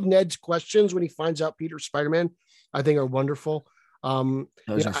all of Ned's questions when he finds out Peter's Spider-Man, I think are wonderful.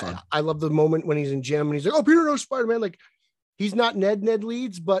 Those are fun. I love the moment when he's in gym and he's like, "Oh, Peter knows Spider-Man." Like he's not Ned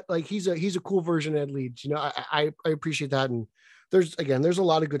Leeds, but like he's a cool version of Ned Leeds. I appreciate that. And there's a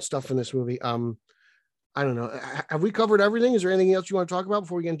lot of good stuff in this movie. I don't know. Have we covered everything? Is there anything else you want to talk about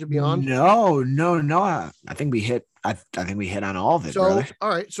before we get into Beyond? No. I think we hit on all of it. So, brother. All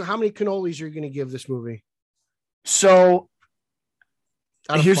right. So how many cannolis are you going to give this movie? So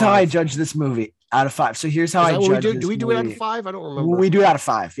here's how I judge this movie out of 5. So here's how I judge. Do we do it out of 5? I don't remember. We do it out of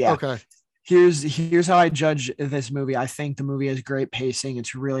 5. Yeah. Okay. Here's how I judge this movie. I think the movie has great pacing.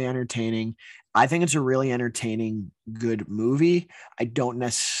 It's really entertaining. I think it's a really entertaining, good movie. I don't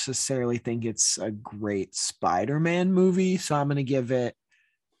necessarily think it's a great Spider-Man movie. So I'm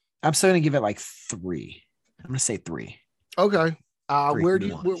still going to give it like 3. I'm going to say 3. Okay. Where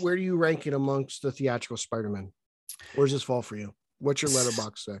do you rank it amongst the theatrical Spider-Man? Where does this fall for you? What's your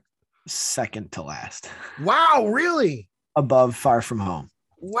letterbox say? Second to last. Wow, really? Above Far From Home.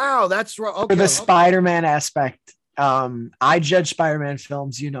 Wow, that's right. Okay. For the Spider-Man aspect, I judge Spider-Man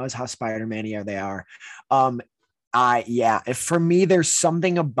films, is how Spider-Man-y they are. If for me, there's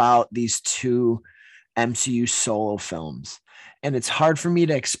something about these two MCU solo films, and it's hard for me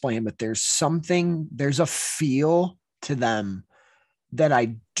to explain, but there's a feel to them that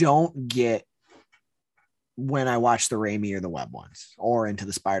I don't get when I watch the Raimi or the Webb ones or Into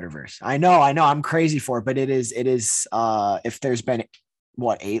the Spider-Verse. I know I'm crazy for it, but it is if there's been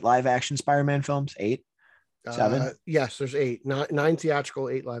 8 live action Spider-Man films, 8, 7. Yes, there's 8, 9 theatrical,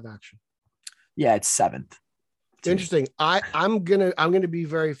 8 live action. Yeah, it's 7th. Interesting. I'm gonna be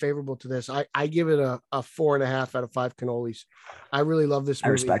very favorable to this. I give it a 4.5 out of 5 cannolis. I really love this movie.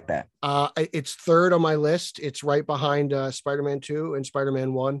 I respect that. It's 3rd on my list. It's right behind Spider-Man 2 and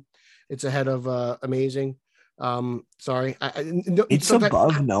Spider-Man 1. It's ahead of Amazing. Sorry. No, It's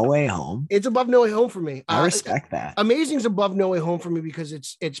above No Way Home. It's above No Way Home for me. I respect that. Amazing's above No Way Home for me because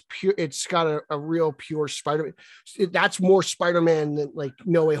it's pure. It's got a real pure Spider-Man. That's more Spider-Man than like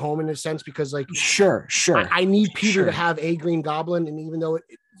No Way Home in a sense because like sure. I need Peter to have a Green Goblin, and even though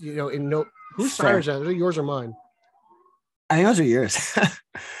whose sirens are they, yours or mine? I think those are yours.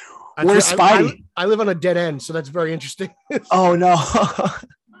 Where's Spidey? I live on a dead end, so that's very interesting. Oh no.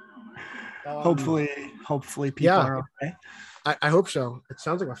 Hopefully people are okay. I hope so. It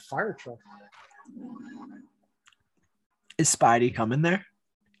sounds like a fire truck. Is Spidey coming there?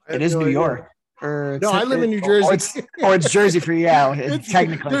 It is New York. I live in New Jersey. It's Jersey for you. Yeah,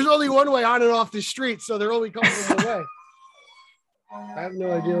 technically. There's only one way on and off the street, so they're only coming from one way. I have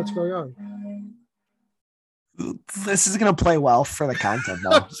no idea what's going on. This is gonna play well for the content,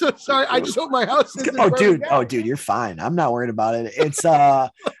 though. I'm so sorry. I just hope my house isn't dude, you're fine. I'm not worried about it. It's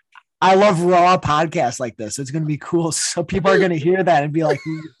I love raw podcasts like this. It's gonna be cool. So people are gonna hear that and be like,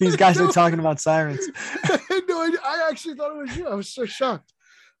 these guys are talking about sirens. No, I actually thought it was you. I was so shocked.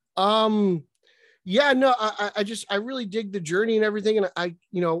 Yeah, no, I really dig the journey and everything. And I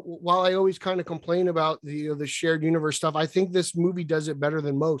while I always kind of complain about the shared universe stuff, I think this movie does it better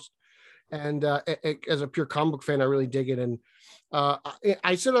than most. And as a pure comic book fan, I really dig it. And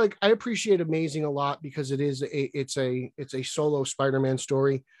I said, like, I appreciate Amazing a lot because it's a solo Spider-Man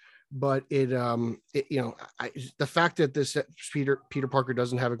story, but the fact that this Peter Parker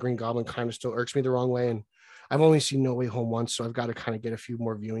doesn't have a Green Goblin kind of still irks me the wrong way. And I've only seen No Way Home once, so I've got to kind of get a few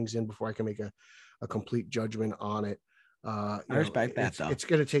more viewings in before I can make a complete judgment on it. I respect that though. It's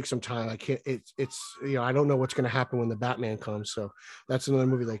going to take some time. I can't, I don't know what's going to happen when the Batman comes. So that's another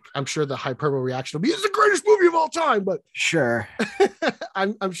movie. Like I'm sure the hyperbole reaction will be, it's the greatest movie of all time, but sure.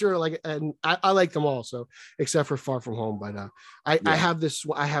 I'm sure and I like them all. So except for Far From Home, but I have this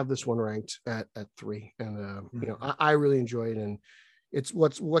one ranked at 3 and I really enjoy it. And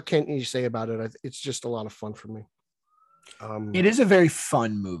what can you say about it? It's just a lot of fun for me. It is a very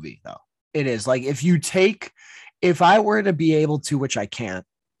fun movie though. It is like, if I were to be able to, which I can't,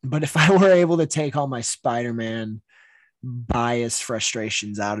 but if I were able to take all my Spider-Man bias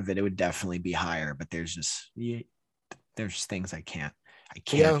frustrations out of it, it would definitely be higher. But there's just things I can't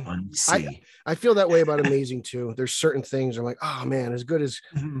unsee. I feel that way about Amazing too. There's certain things I'm like, oh man, as good as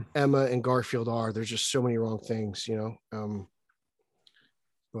Emma and Garfield are, there's just so many wrong things,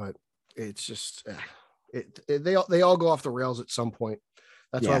 but it's just they all go off the rails at some point.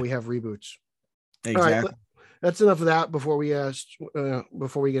 That's why we have reboots. Exactly. All right, that's enough of that before we get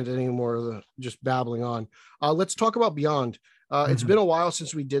into any more of the just babbling on. Let's talk about Beyond. It's been a while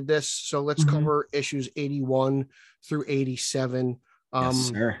since we did this, so let's cover issues 81 through 87. Yes,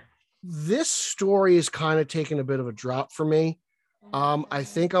 sir. This story is kind of taking a bit of a drop for me. I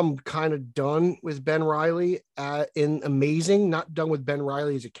think I'm kind of done with Ben Reilly in Amazing, not done with Ben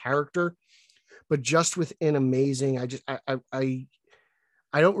Reilly as a character, but just within Amazing.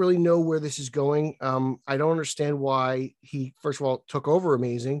 I don't really know where this is going. I don't understand why he, first of all, took over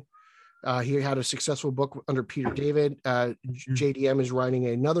Amazing. He had a successful book under Peter David. JDM is writing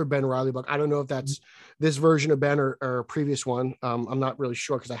another Ben Reilly book. I don't know if that's this version of Ben or a previous one. I'm not really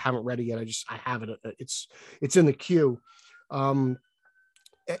sure because I haven't read it yet. I have it. It's in the queue. At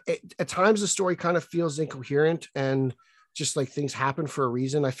times the story kind of feels incoherent and just like things happen for a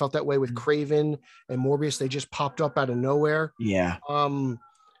reason. I felt that way with Craven and Morbius. They just popped up out of nowhere. Yeah. And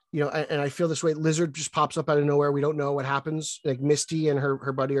I feel this way. Lizard just pops up out of nowhere. We don't know what happens. Like Misty and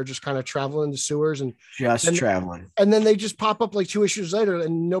her buddy are just kind of traveling the sewers and traveling. And then they just pop up like 2 issues later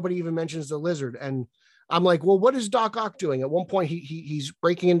and nobody even mentions the Lizard. And I'm like, well, what is Doc Ock doing? At one point he's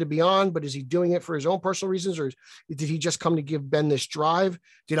breaking into Beyond, but is he doing it for his own personal reasons? Or did he just come to give Ben this drive?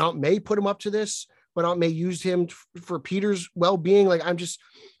 Did Aunt May put him up to this? But Aunt May used him for Peter's well-being. Like I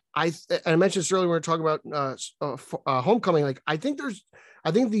mentioned this earlier when we were talking about Homecoming. Like I think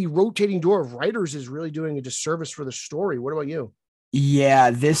the rotating door of writers is really doing a disservice for the story. What about you?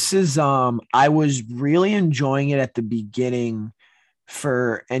 Yeah, this is I was really enjoying it at the beginning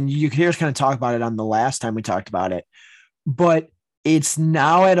and you could hear us kind of talk about it on the last time we talked about it, but it's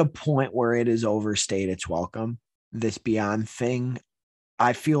now at a point where it is overstayed its welcome, this Beyond thing.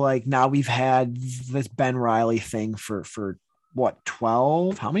 I feel like now we've had this Ben Reilly thing for what,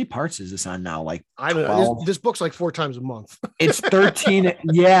 12? How many parts is this on now? Like 12? I don't know. This book's like 4 times a month. It's 13.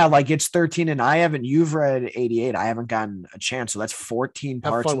 Yeah, like it's 13. And you've read 88. I haven't gotten a chance. So that's 14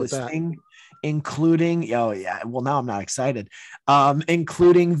 parts of this thing, including, well, now I'm not excited.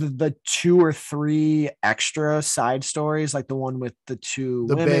 Including the 2 or 3 extra side stories, like the one with the 2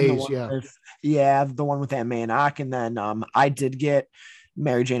 women. Bays, the one with Aunt May and Ock. And then I did get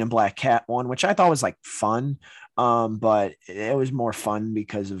Mary Jane and Black Cat one, which I thought was like fun. But it was more fun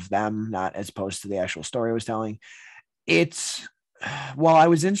because of them, not as opposed to the actual story I was telling. It's While I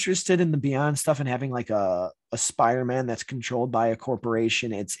was interested in the Beyond stuff and having like a Spider-Man that's controlled by a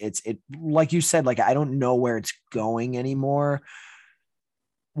corporation, it like you said, like I don't know where it's going anymore.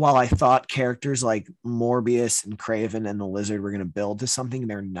 While I thought characters like Morbius and Craven and the Lizard were going to build to something,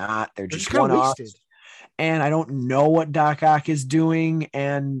 they're not. They're just kind of wasted. And I don't know what Doc Ock is doing.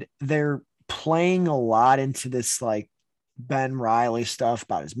 And they're playing a lot into this like Ben Reilly stuff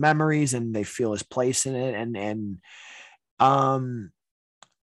about his memories, and they feel his place in it. And I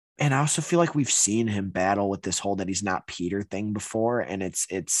also feel like we've seen him battle with this whole that he's not Peter thing before. And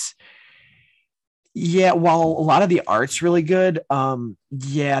it's yeah, while a lot of the art's really good,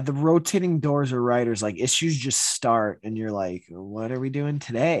 the rotating doors of writers, like issues just start and you're like, what are we doing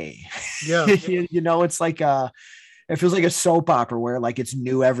today? Yeah. It's like it feels like a soap opera where like it's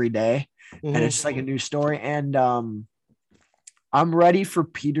new every day, Mm-hmm. and it's just like a new story. And I'm ready for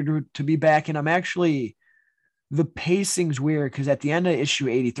Peter to be back. And I'm actually, the pacing's weird because at the end of issue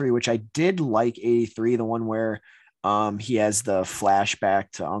 83, which I did like 83, the one where he has the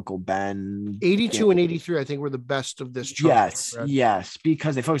flashback to Uncle Ben. 82 and 83, I think, were the best of this chart. Right? Yes,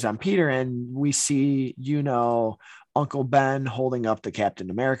 because they focus on Peter, and we see, Uncle Ben holding up the Captain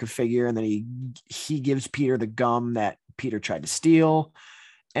America figure, and then he gives Peter the gum that Peter tried to steal.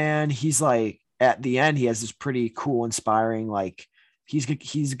 And he's like, at the end, he has this pretty cool, inspiring, like, he's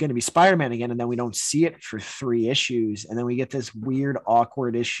going to be Spider-Man again. And then we don't see it for 3 issues. And then we get this weird,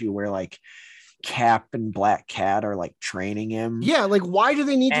 awkward issue where like Cap and Black Cat are like training him. Yeah. Like, why do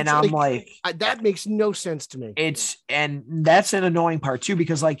they need and to? I'm like, that makes no sense to me. And that's an annoying part too,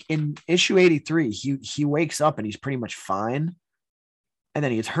 because like in issue 83, he wakes up and he's pretty much fine. And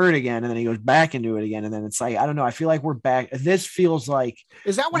then he gets hurt again, and then he goes back into it again. And then it's like, I don't know. I feel like we're back. This feels like.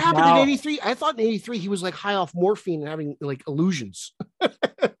 Is that what happened in 83? I thought in 83 he was like high off morphine and having like illusions.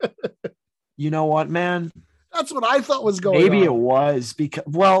 You know what, man? That's what I thought was going on. Maybe it was because,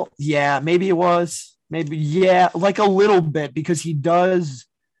 well, yeah, maybe it was. Maybe, yeah, like a little bit, because he is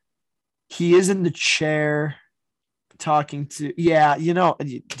in the chair talking to, dude, I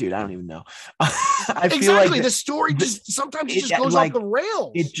don't even know. I feel like the story just sometimes it just goes off the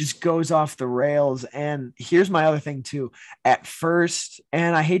rails. It just goes off the rails. And here's my other thing too. At first,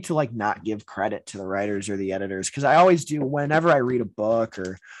 and I hate to like not give credit to the writers or the editors, because I always do whenever I read a book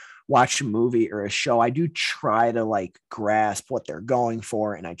or watch a movie or a show. I do try to like grasp what they're going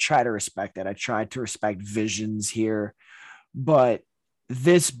for, and I try to respect it. I try to respect visions here, but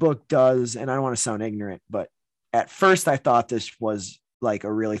this book does, and I don't want to sound ignorant, but at first I thought this was like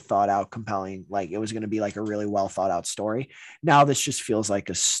a really thought out, compelling, like it was going to be like a really well thought out story. Now this just feels like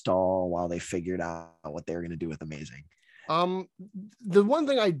a stall while they figured out what they were going to do with Amazing. The one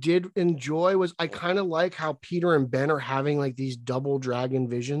thing I did enjoy was I kind of like how Peter and Ben are having like these double dragon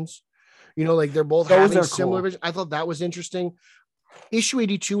visions, like they're both having similar visions. I thought that was interesting. Issue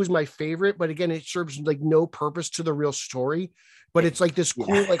 82 was my favorite, but again, it serves like no purpose to the real story, but it's like this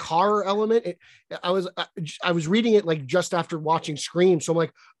cool, like horror element. I was reading it like just after watching Scream. So I'm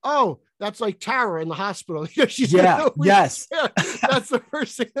like, oh, that's like Tara in the hospital. She's yes. That's the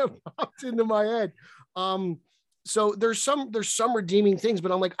first thing that popped into my head. So there's some redeeming things,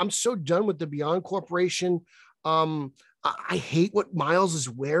 but I'm like, I'm so done with the Beyond Corporation. I hate what Miles is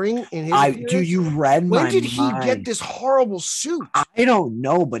wearing in his. You read when did he get this horrible suit? I don't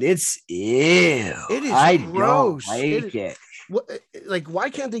know, but it's ew. It is gross. Don't like it. Like, why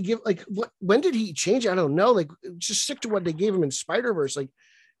can't they give when did he change? I don't know. Like, just stick to what they gave him in Spider-Verse. Like,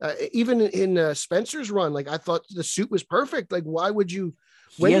 even in Spencer's run, like I thought the suit was perfect. Like, why would you?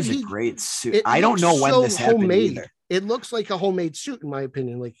 He has a great suit. I don't know when this happened either. It looks like a homemade suit, in my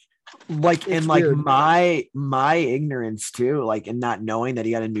opinion. Like and like weird. my ignorance too, like in not knowing that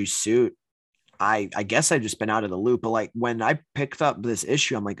he got a new suit. I guess I've just been out of the loop. But like when I picked up this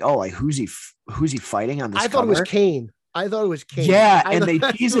issue, I'm like, oh, like who's he fighting on this? I thought it was Kane. Yeah, and they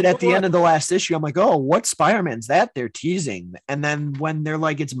tease it at the end of the last issue. I'm like, oh, what Spider-Man's that they're teasing? And then when they're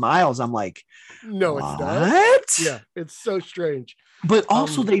like, it's Miles, I'm like, no, what? It's not. Yeah, it's so strange. But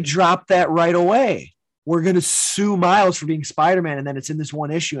also they dropped that right away. We're gonna sue Miles for being Spider-Man, and then it's in this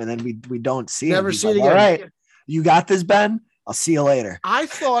one issue, and then we don't see him. Never see it again. All right, you got this, Ben. I'll see you later. I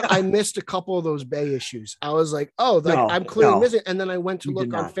thought I missed a couple of those Bay issues. I was like, oh, I'm clearly missing. And then I went to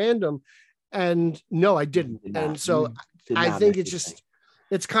look on Fandom, and no, I didn't. And so I think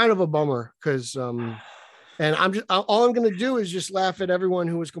it's kind of a bummer because, and all I'm going to do is just laugh at everyone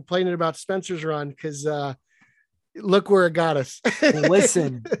who was complaining about Spencer's run because Look where it got us.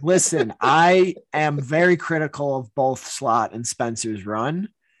 Listen, I am very critical of both Slott and Spencer's run.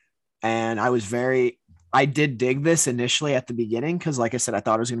 And I did dig this initially at the beginning because, like I said, I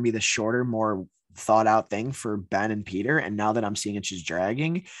thought it was going to be the shorter, more thought out thing for Ben and Peter. And now that I'm seeing it's just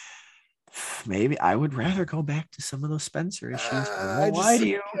dragging, maybe I would rather go back to some of those Spencer issues. Why do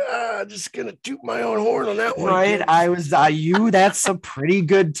you? Just gonna toot my own horn on that one. Right. That's a pretty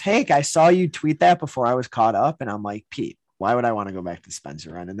good take. I saw you tweet that before I was caught up, and I'm like, Pete, why would I want to go back to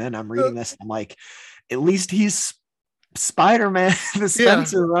Spencer run? And then I'm reading this. I'm like, at least he's Spider-Man, the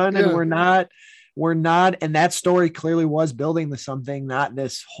Spencer run, and we're not. And that story clearly was building to something, not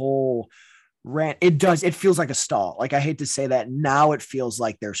this whole rant. It feels like a stall. Like, I hate to say that. Now it feels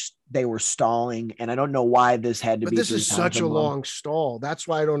like they were stalling, and I don't know why this had to be. But this is such a long stall. That's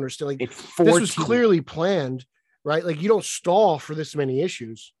why I don't understand. Like, this was clearly planned, right? Like, you don't stall for this many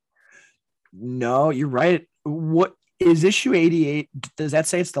issues. No, you're right. What is issue 88? Does that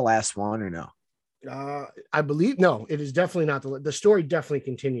say it's the last one or no? I believe no. It is definitely not the story. Definitely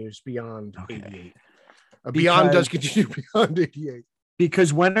continues beyond 88. Beyond does continue beyond 88.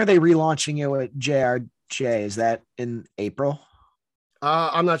 Because when are they relaunching it with JRJ? Is that in April?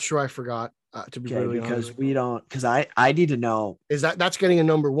 I'm not sure. I forgot to be really because honest. We don't. Because I need to know. Is that's getting a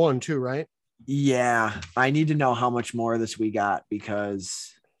number 1 too, right? Yeah, I need to know how much more of this we got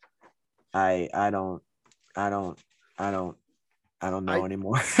because I don't know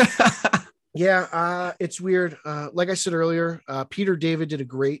anymore. Yeah, it's weird. Like I said earlier, Peter David did a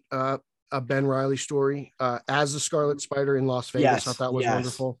great Ben Reilly story as the Scarlet Spider in Las Vegas. Yes, I thought that was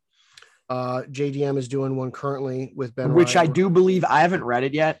wonderful. JDM is doing one currently with Ben which Reilly. I do believe. I haven't read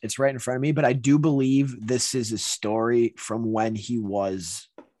it yet. It's right in front of me, but I do believe this is a story from when he was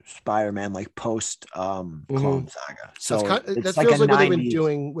Spider-Man, like post Clone Saga. So that feels like what they've been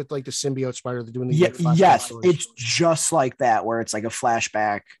doing with like the symbiote spider. They're doing the yes, it's just like that, where it's like a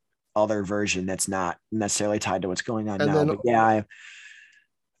flashback other version that's not necessarily tied to what's going on now. But yeah,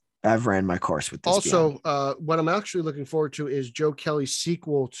 I've ran my course with this. Also, what I'm actually looking forward to is Joe Kelly's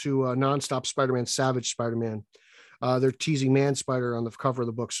sequel to Nonstop Spider-Man, Savage Spider-Man. They're teasing Man Spider on the cover of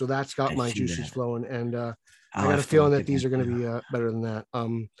the book, so that's got my juices flowing, and I got a feeling that these are going to be better than that.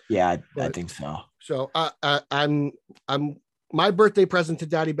 Yeah, I think so. So I'm my birthday present to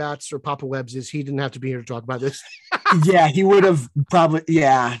Daddy Bats or Pappa Webs is he didn't have to be here to talk about this. Yeah, he would have probably.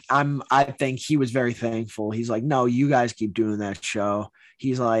 Yeah, I think he was very thankful. He's like, no, you guys keep doing that show.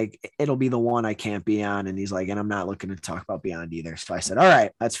 He's like, it'll be the one I can't be on. And he's like, and I'm not looking to talk about Beyond either. So I said, all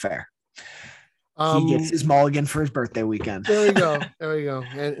right, that's fair. He gets his mulligan for his birthday weekend. There we go.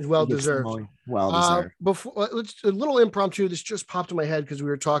 And well deserved. Well deserved. Before let's a little impromptu. This just popped in my head because we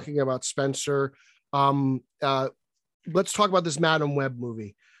were talking about Spencer. Let's talk about this Madam Web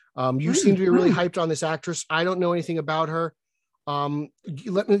movie. You seem to be really hyped on this actress. I don't know anything about her.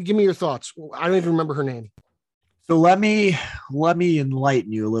 Give me your thoughts. I don't even remember her name. So let me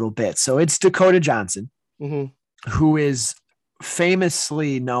enlighten you a little bit. So it's Dakota Johnson, who is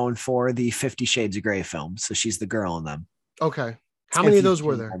famously known for the 50 Shades of Grey films. So she's the girl in them. Okay. How many of those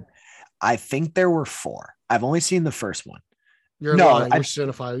were there? I think there were 4. I've only seen the first one. You're lying. You're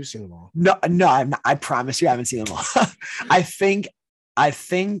cinephile. You've seen them all. No, I'm not. I promise you, I haven't seen them all. I think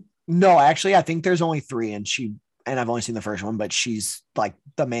there's only 3, and I've only seen the first one, but she's like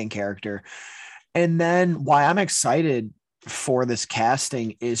the main character. And then why I'm excited for this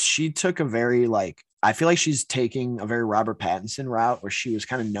casting is she took I feel like she's taking a very Robert Pattinson route where she was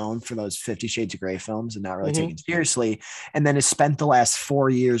kind of known for those 50 Shades of Grey films and not really taken seriously. And then has spent the last 4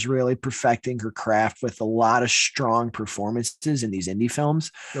 years really perfecting her craft with a lot of strong performances in these indie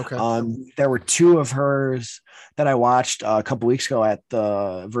films. Okay. There were 2 of hers that I watched a couple weeks ago at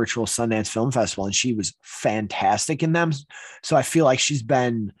the virtual Sundance Film Festival, and she was fantastic in them. So I feel like she's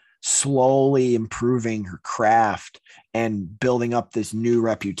been slowly improving her craft and building up this new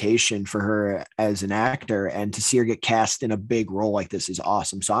reputation for her as an actor, and to see her get cast in a big role like this is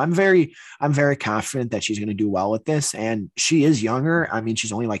awesome. So I'm very confident that she's going to do well with this. And she is younger. I mean,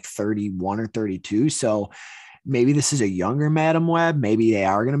 she's only like 31 or 32. So maybe this is a younger Madam Web. Maybe they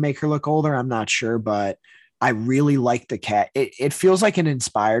are going to make her look older. I'm not sure, but I really like the it feels like an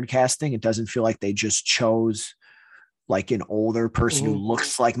inspired casting. It doesn't feel like they just chose like an older person who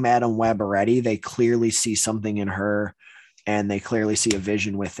looks like Madam Web already. They clearly see something in her, and they clearly see a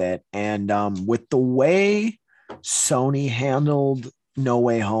vision with it. And with the way Sony handled No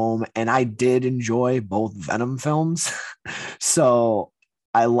Way Home, and I did enjoy both Venom films. So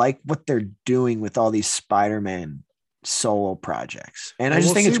I like what they're doing with all these Spider-Man solo projects. And I And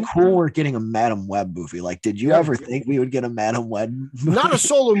just we'll think see. it's cool we're getting a Madam Web movie. Like, did you ever think we would get a Madam Web movie? Not a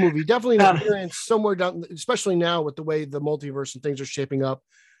solo movie, definitely an appearance somewhere down, especially now with the way the multiverse and things are shaping up.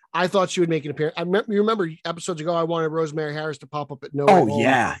 I thought she would make an appearance. You remember episodes ago, I wanted Rosemary Harris to pop up at No Way Home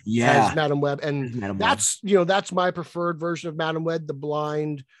as Madam Web, and that's that's my preferred version of Madam Web, the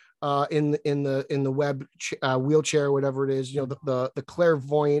blind in the web wheelchair, or whatever it is. The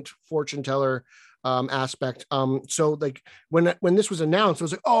clairvoyant fortune teller aspect. So like when this was announced, I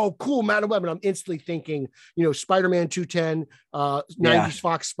was like, oh, cool, Madam Web, and I'm instantly thinking, Spider-Man 210, 90s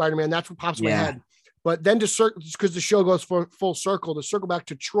Fox Spider-Man. That's what pops in my head. But then because the show goes for full circle, to circle back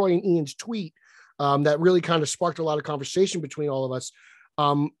to Troy and Ian's tweet, that really kind of sparked a lot of conversation between all of us.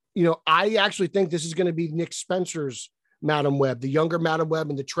 I actually think this is going to be Nick Spencer's Madam Web, the younger Madam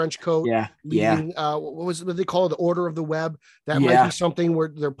Web in the trench coat. Leading, what they call it? The Order of the Web. That might be something where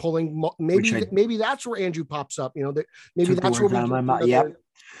they're pulling. Maybe that's where Andrew pops up. Maybe that's where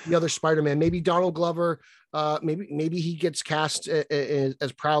the other Spider-Man. Maybe Donald Glover. Maybe he gets cast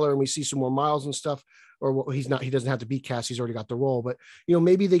as Prowler, and we see some more Miles and stuff. Or he's not. He doesn't have to be cast. He's already got the role. But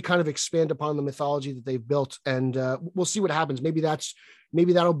maybe they kind of expand upon the mythology that they've built, and we'll see what happens. Maybe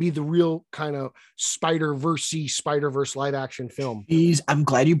that'll be the real kind of Spider-Verse live action film. I'm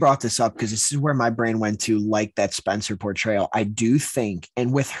glad you brought this up, because this is where my brain went to, like that Spencer portrayal. I do think,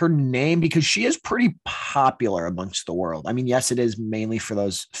 and with her name, because she is pretty popular amongst the world. I mean, yes, it is mainly for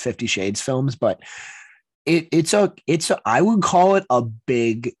those 50 Shades films, but I would call it a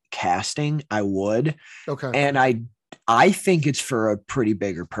big casting. I would. Okay. And I think it's for a pretty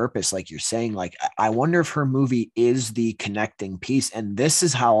bigger purpose. Like you're saying, like, I wonder if her movie is the connecting piece. And this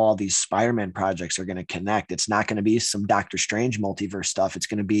is how all these Spider-Man projects are going to connect. It's not going to be some Doctor Strange multiverse stuff. It's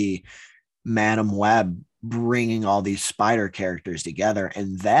going to be Madam Web bringing all these spider characters together.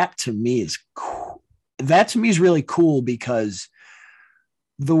 And that to me is cool. That to me is really cool, because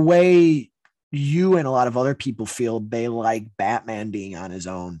the way you and a lot of other people feel, they like Batman being on his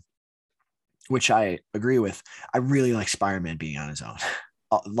own, which I agree with. I really like Spider-Man being on his own,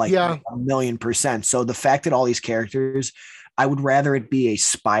 a 1,000,000%. So the fact that all these characters, I would rather it be a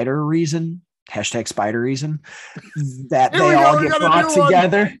spider reason, #spider reason, that they all get brought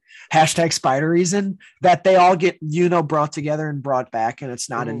together, #spider reason, that they all get, brought together and brought back. And it's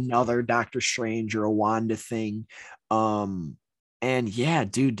not another Doctor Strange or a Wanda thing. And yeah,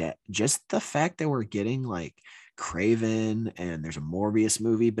 dude, just the fact that we're getting like Craven, and there's a Morbius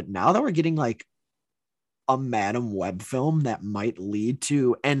movie, but now that we're getting like a Madam Web film that might lead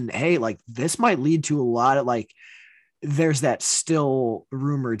to, and hey, like this might lead to a lot of like, there's that still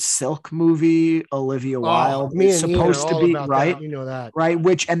rumored Silk movie, Olivia Wilde is supposed to be, right? That.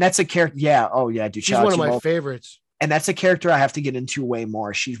 Right. And that's a character. Yeah. Oh yeah. Dude, she's one of my favorites. And that's a character I have to get into way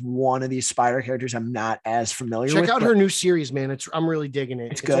more. She's one of these spider characters I'm not as familiar with. Check out her new series, man. I'm really digging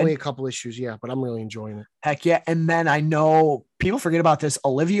it. It's only a couple issues, but I'm really enjoying it. Heck yeah. And then I know people forget about this.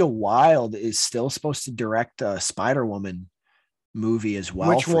 Olivia Wilde is still supposed to direct a Spider-Woman movie as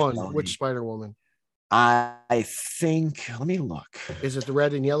well. Which one? Which Spider-Woman? I think, let me look. Is it the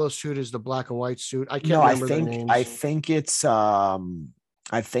red and yellow suit? Is the black and white suit? I can't remember the names. I think it's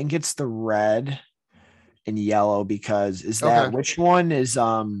the red and yellow, because which one is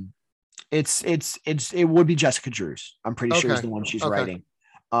it would be Jessica Drews. I'm pretty sure is the one she's writing.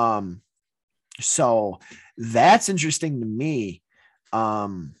 So that's interesting to me,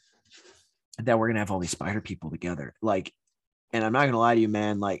 that we're gonna have all these spider people together. Like, and I'm not gonna lie to you,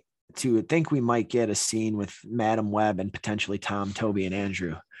 man, like to think we might get a scene with Madam Web and potentially Tom, Toby, and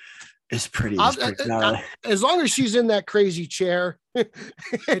Andrew is pretty gnarly. As long as she's in that crazy chair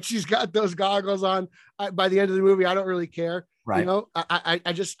and she's got those goggles on, by the end of the movie, I don't really care. Right.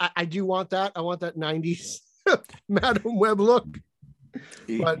 I do want that. I want that 90s Madam Web look.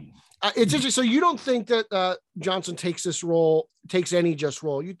 But it's interesting. So you don't think that Johnson takes role?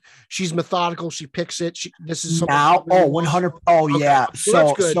 She's methodical. She picks it. This is now. 100. Oh yeah. So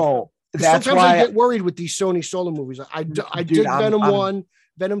that's good. So that's sometimes why I get worried with these Sony solo movies. I did Venom 1,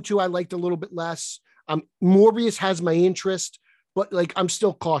 Venom 2. I liked a little bit less. Morbius has my interest, but like I'm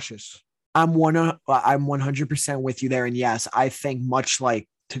still cautious. I'm 100% with you there. And yes, I think much like,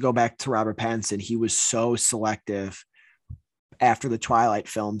 to go back to Robert Pattinson, he was so selective after the Twilight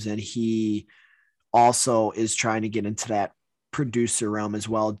films, and he also is trying to get into that producer realm as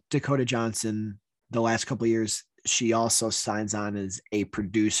well. Dakota Johnson, the last couple of years, she also signs on as a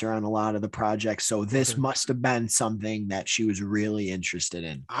producer on a lot of the projects. So this must have been something that she was really interested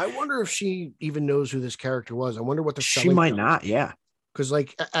in. I wonder if she even knows who this character was. I wonder what she might not. Yeah. Because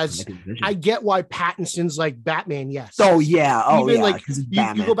like as I get why Pattinson's like Batman, yes. Oh yeah, even like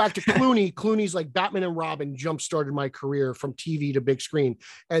you go back to Clooney. Clooney's like Batman and Robin jump started my career from TV to big screen,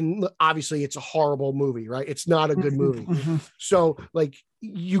 and obviously it's a horrible movie, right? It's not a good movie. So like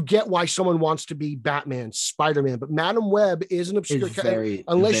you get why someone wants to be Batman, Spider-Man, but Madam Web is an obscure character.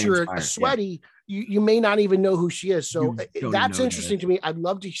 Unless you're a sweaty, you may not even know who she is. So that's interesting to me. I'd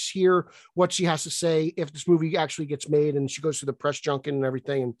love to hear what she has to say if this movie actually gets made and she goes to the press junket and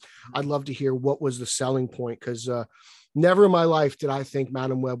everything. And I'd love to hear what was the selling point, because never in my life did I think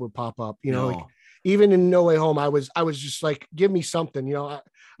Madam Web would pop up. You know, like even in No Way Home, I was just like, give me something. You know,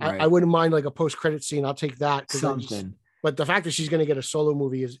 I wouldn't mind like a post-credit scene. I'll take that. Something. But the fact that she's going to get a solo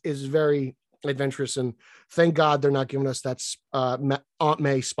movie is very adventurous, and thank God they're not giving us that Aunt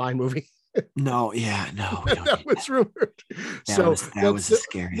May spy movie. No. That was rumored. That was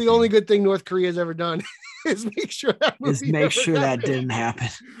scary. The only good thing North Korea has ever done is make sure that didn't happen.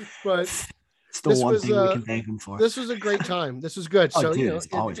 But it's the one thing we can thank him for. This was a great time. This was good.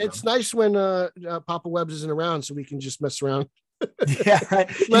 It's nice when Pappa Webs isn't around, so we can just mess around. Yeah, right.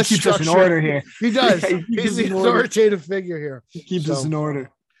 He keeps us in order here. He does. He's the authoritative figure here. He keeps us in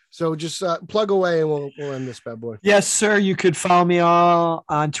order. So just plug away and we'll end this bad boy. Yes, sir. You could follow me all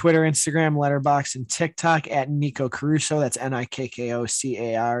on Twitter, Instagram, Letterboxd, and TikTok at Nico Caruso. That's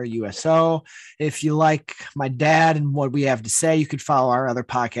NIKKOCARUSO. If you like my dad and what we have to say, you could follow our other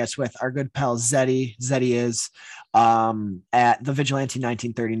podcasts with our good pal Zeddy. Zeddy is at the Vigilante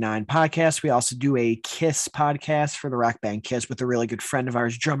 1939 podcast. We also do a Kiss podcast for the rock band Kiss with a really good friend of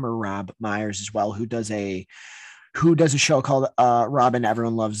ours, drummer Rob Myers, as well, who does a show called Robin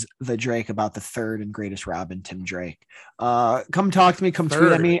Everyone Loves the Drake, about the third and greatest Robin, Tim Drake. Come talk to me, come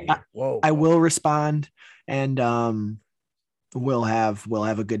tweet at me. I will respond, and we'll have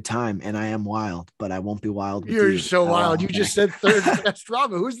a good time. And I am wild, but I won't be wild with you. You're so wild. You just said third best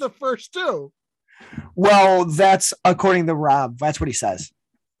Robin. Who's the first two? Well, that's according to Rob. That's what he says.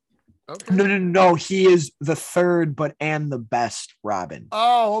 Okay. No. He is the third, and the best Robin.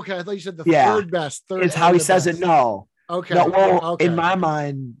 Oh, okay. I thought you said the third best. Third is how he says it. No. Okay. No, well, in my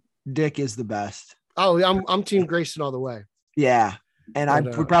mind, Dick is the best. Oh, I'm Team Grayson all the way. Yeah, and I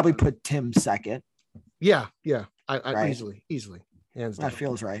would probably put Tim second. Yeah. I right. easily, hands down. That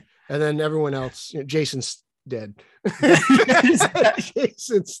feels right. And then everyone else, Jason's dead.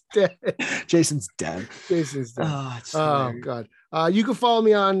 Jason's dead. Oh God. You can follow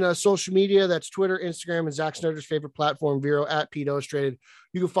me on social media. That's Twitter, Instagram, and Zack Snyder's favorite platform, Vero, at Pete Illustrated.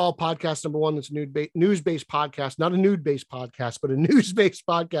 You can follow podcast number one. That's a news-based podcast, not a nude-based podcast, but a news-based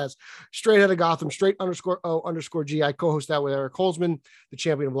podcast. Straight Out of Gotham, straight_O_G. I co-host that with Eric Holzman, the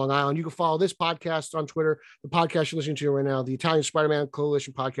champion of Long Island. You can follow this podcast on Twitter, the podcast you're listening to right now, the Italian Spider-Man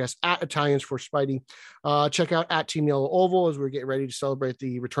Coalition podcast, at Italians for Spidey. Check out at Team Yellow Oval as we're getting ready to celebrate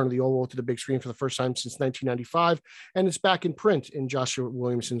the return of the Oval to the big screen for the first time since 1995. And it's back in print in Joshua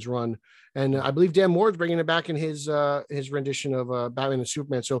Williamson's run. And I believe Dan Moore's bringing it back in his rendition of Batman and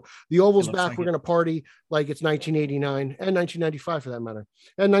Superman. So the Oval's back. Like we're going to party like it's 1989 and 1995 for that matter,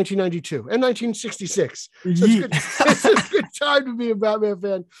 and 1992 and 1966. So it's a good time to be a Batman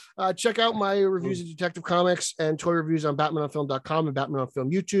fan. Check out my reviews of Detective Comics and toy reviews on BatmanOnFilm.com and Batman on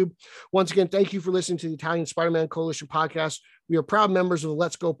Film YouTube. Once again, thank you for listening to the Italian Spider-Man Coalition podcast. We are proud members of the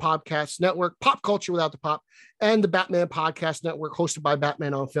Let's Go Podcast Network, Pop Culture Without the Pop, and the Batman Podcast Network, hosted by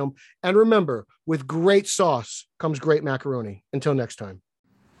Batman on Film. And remember, with great sauce comes great macaroni. Until next time.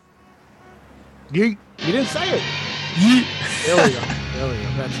 You didn't say it. Yeet. There we go.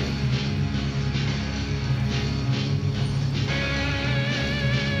 That's it.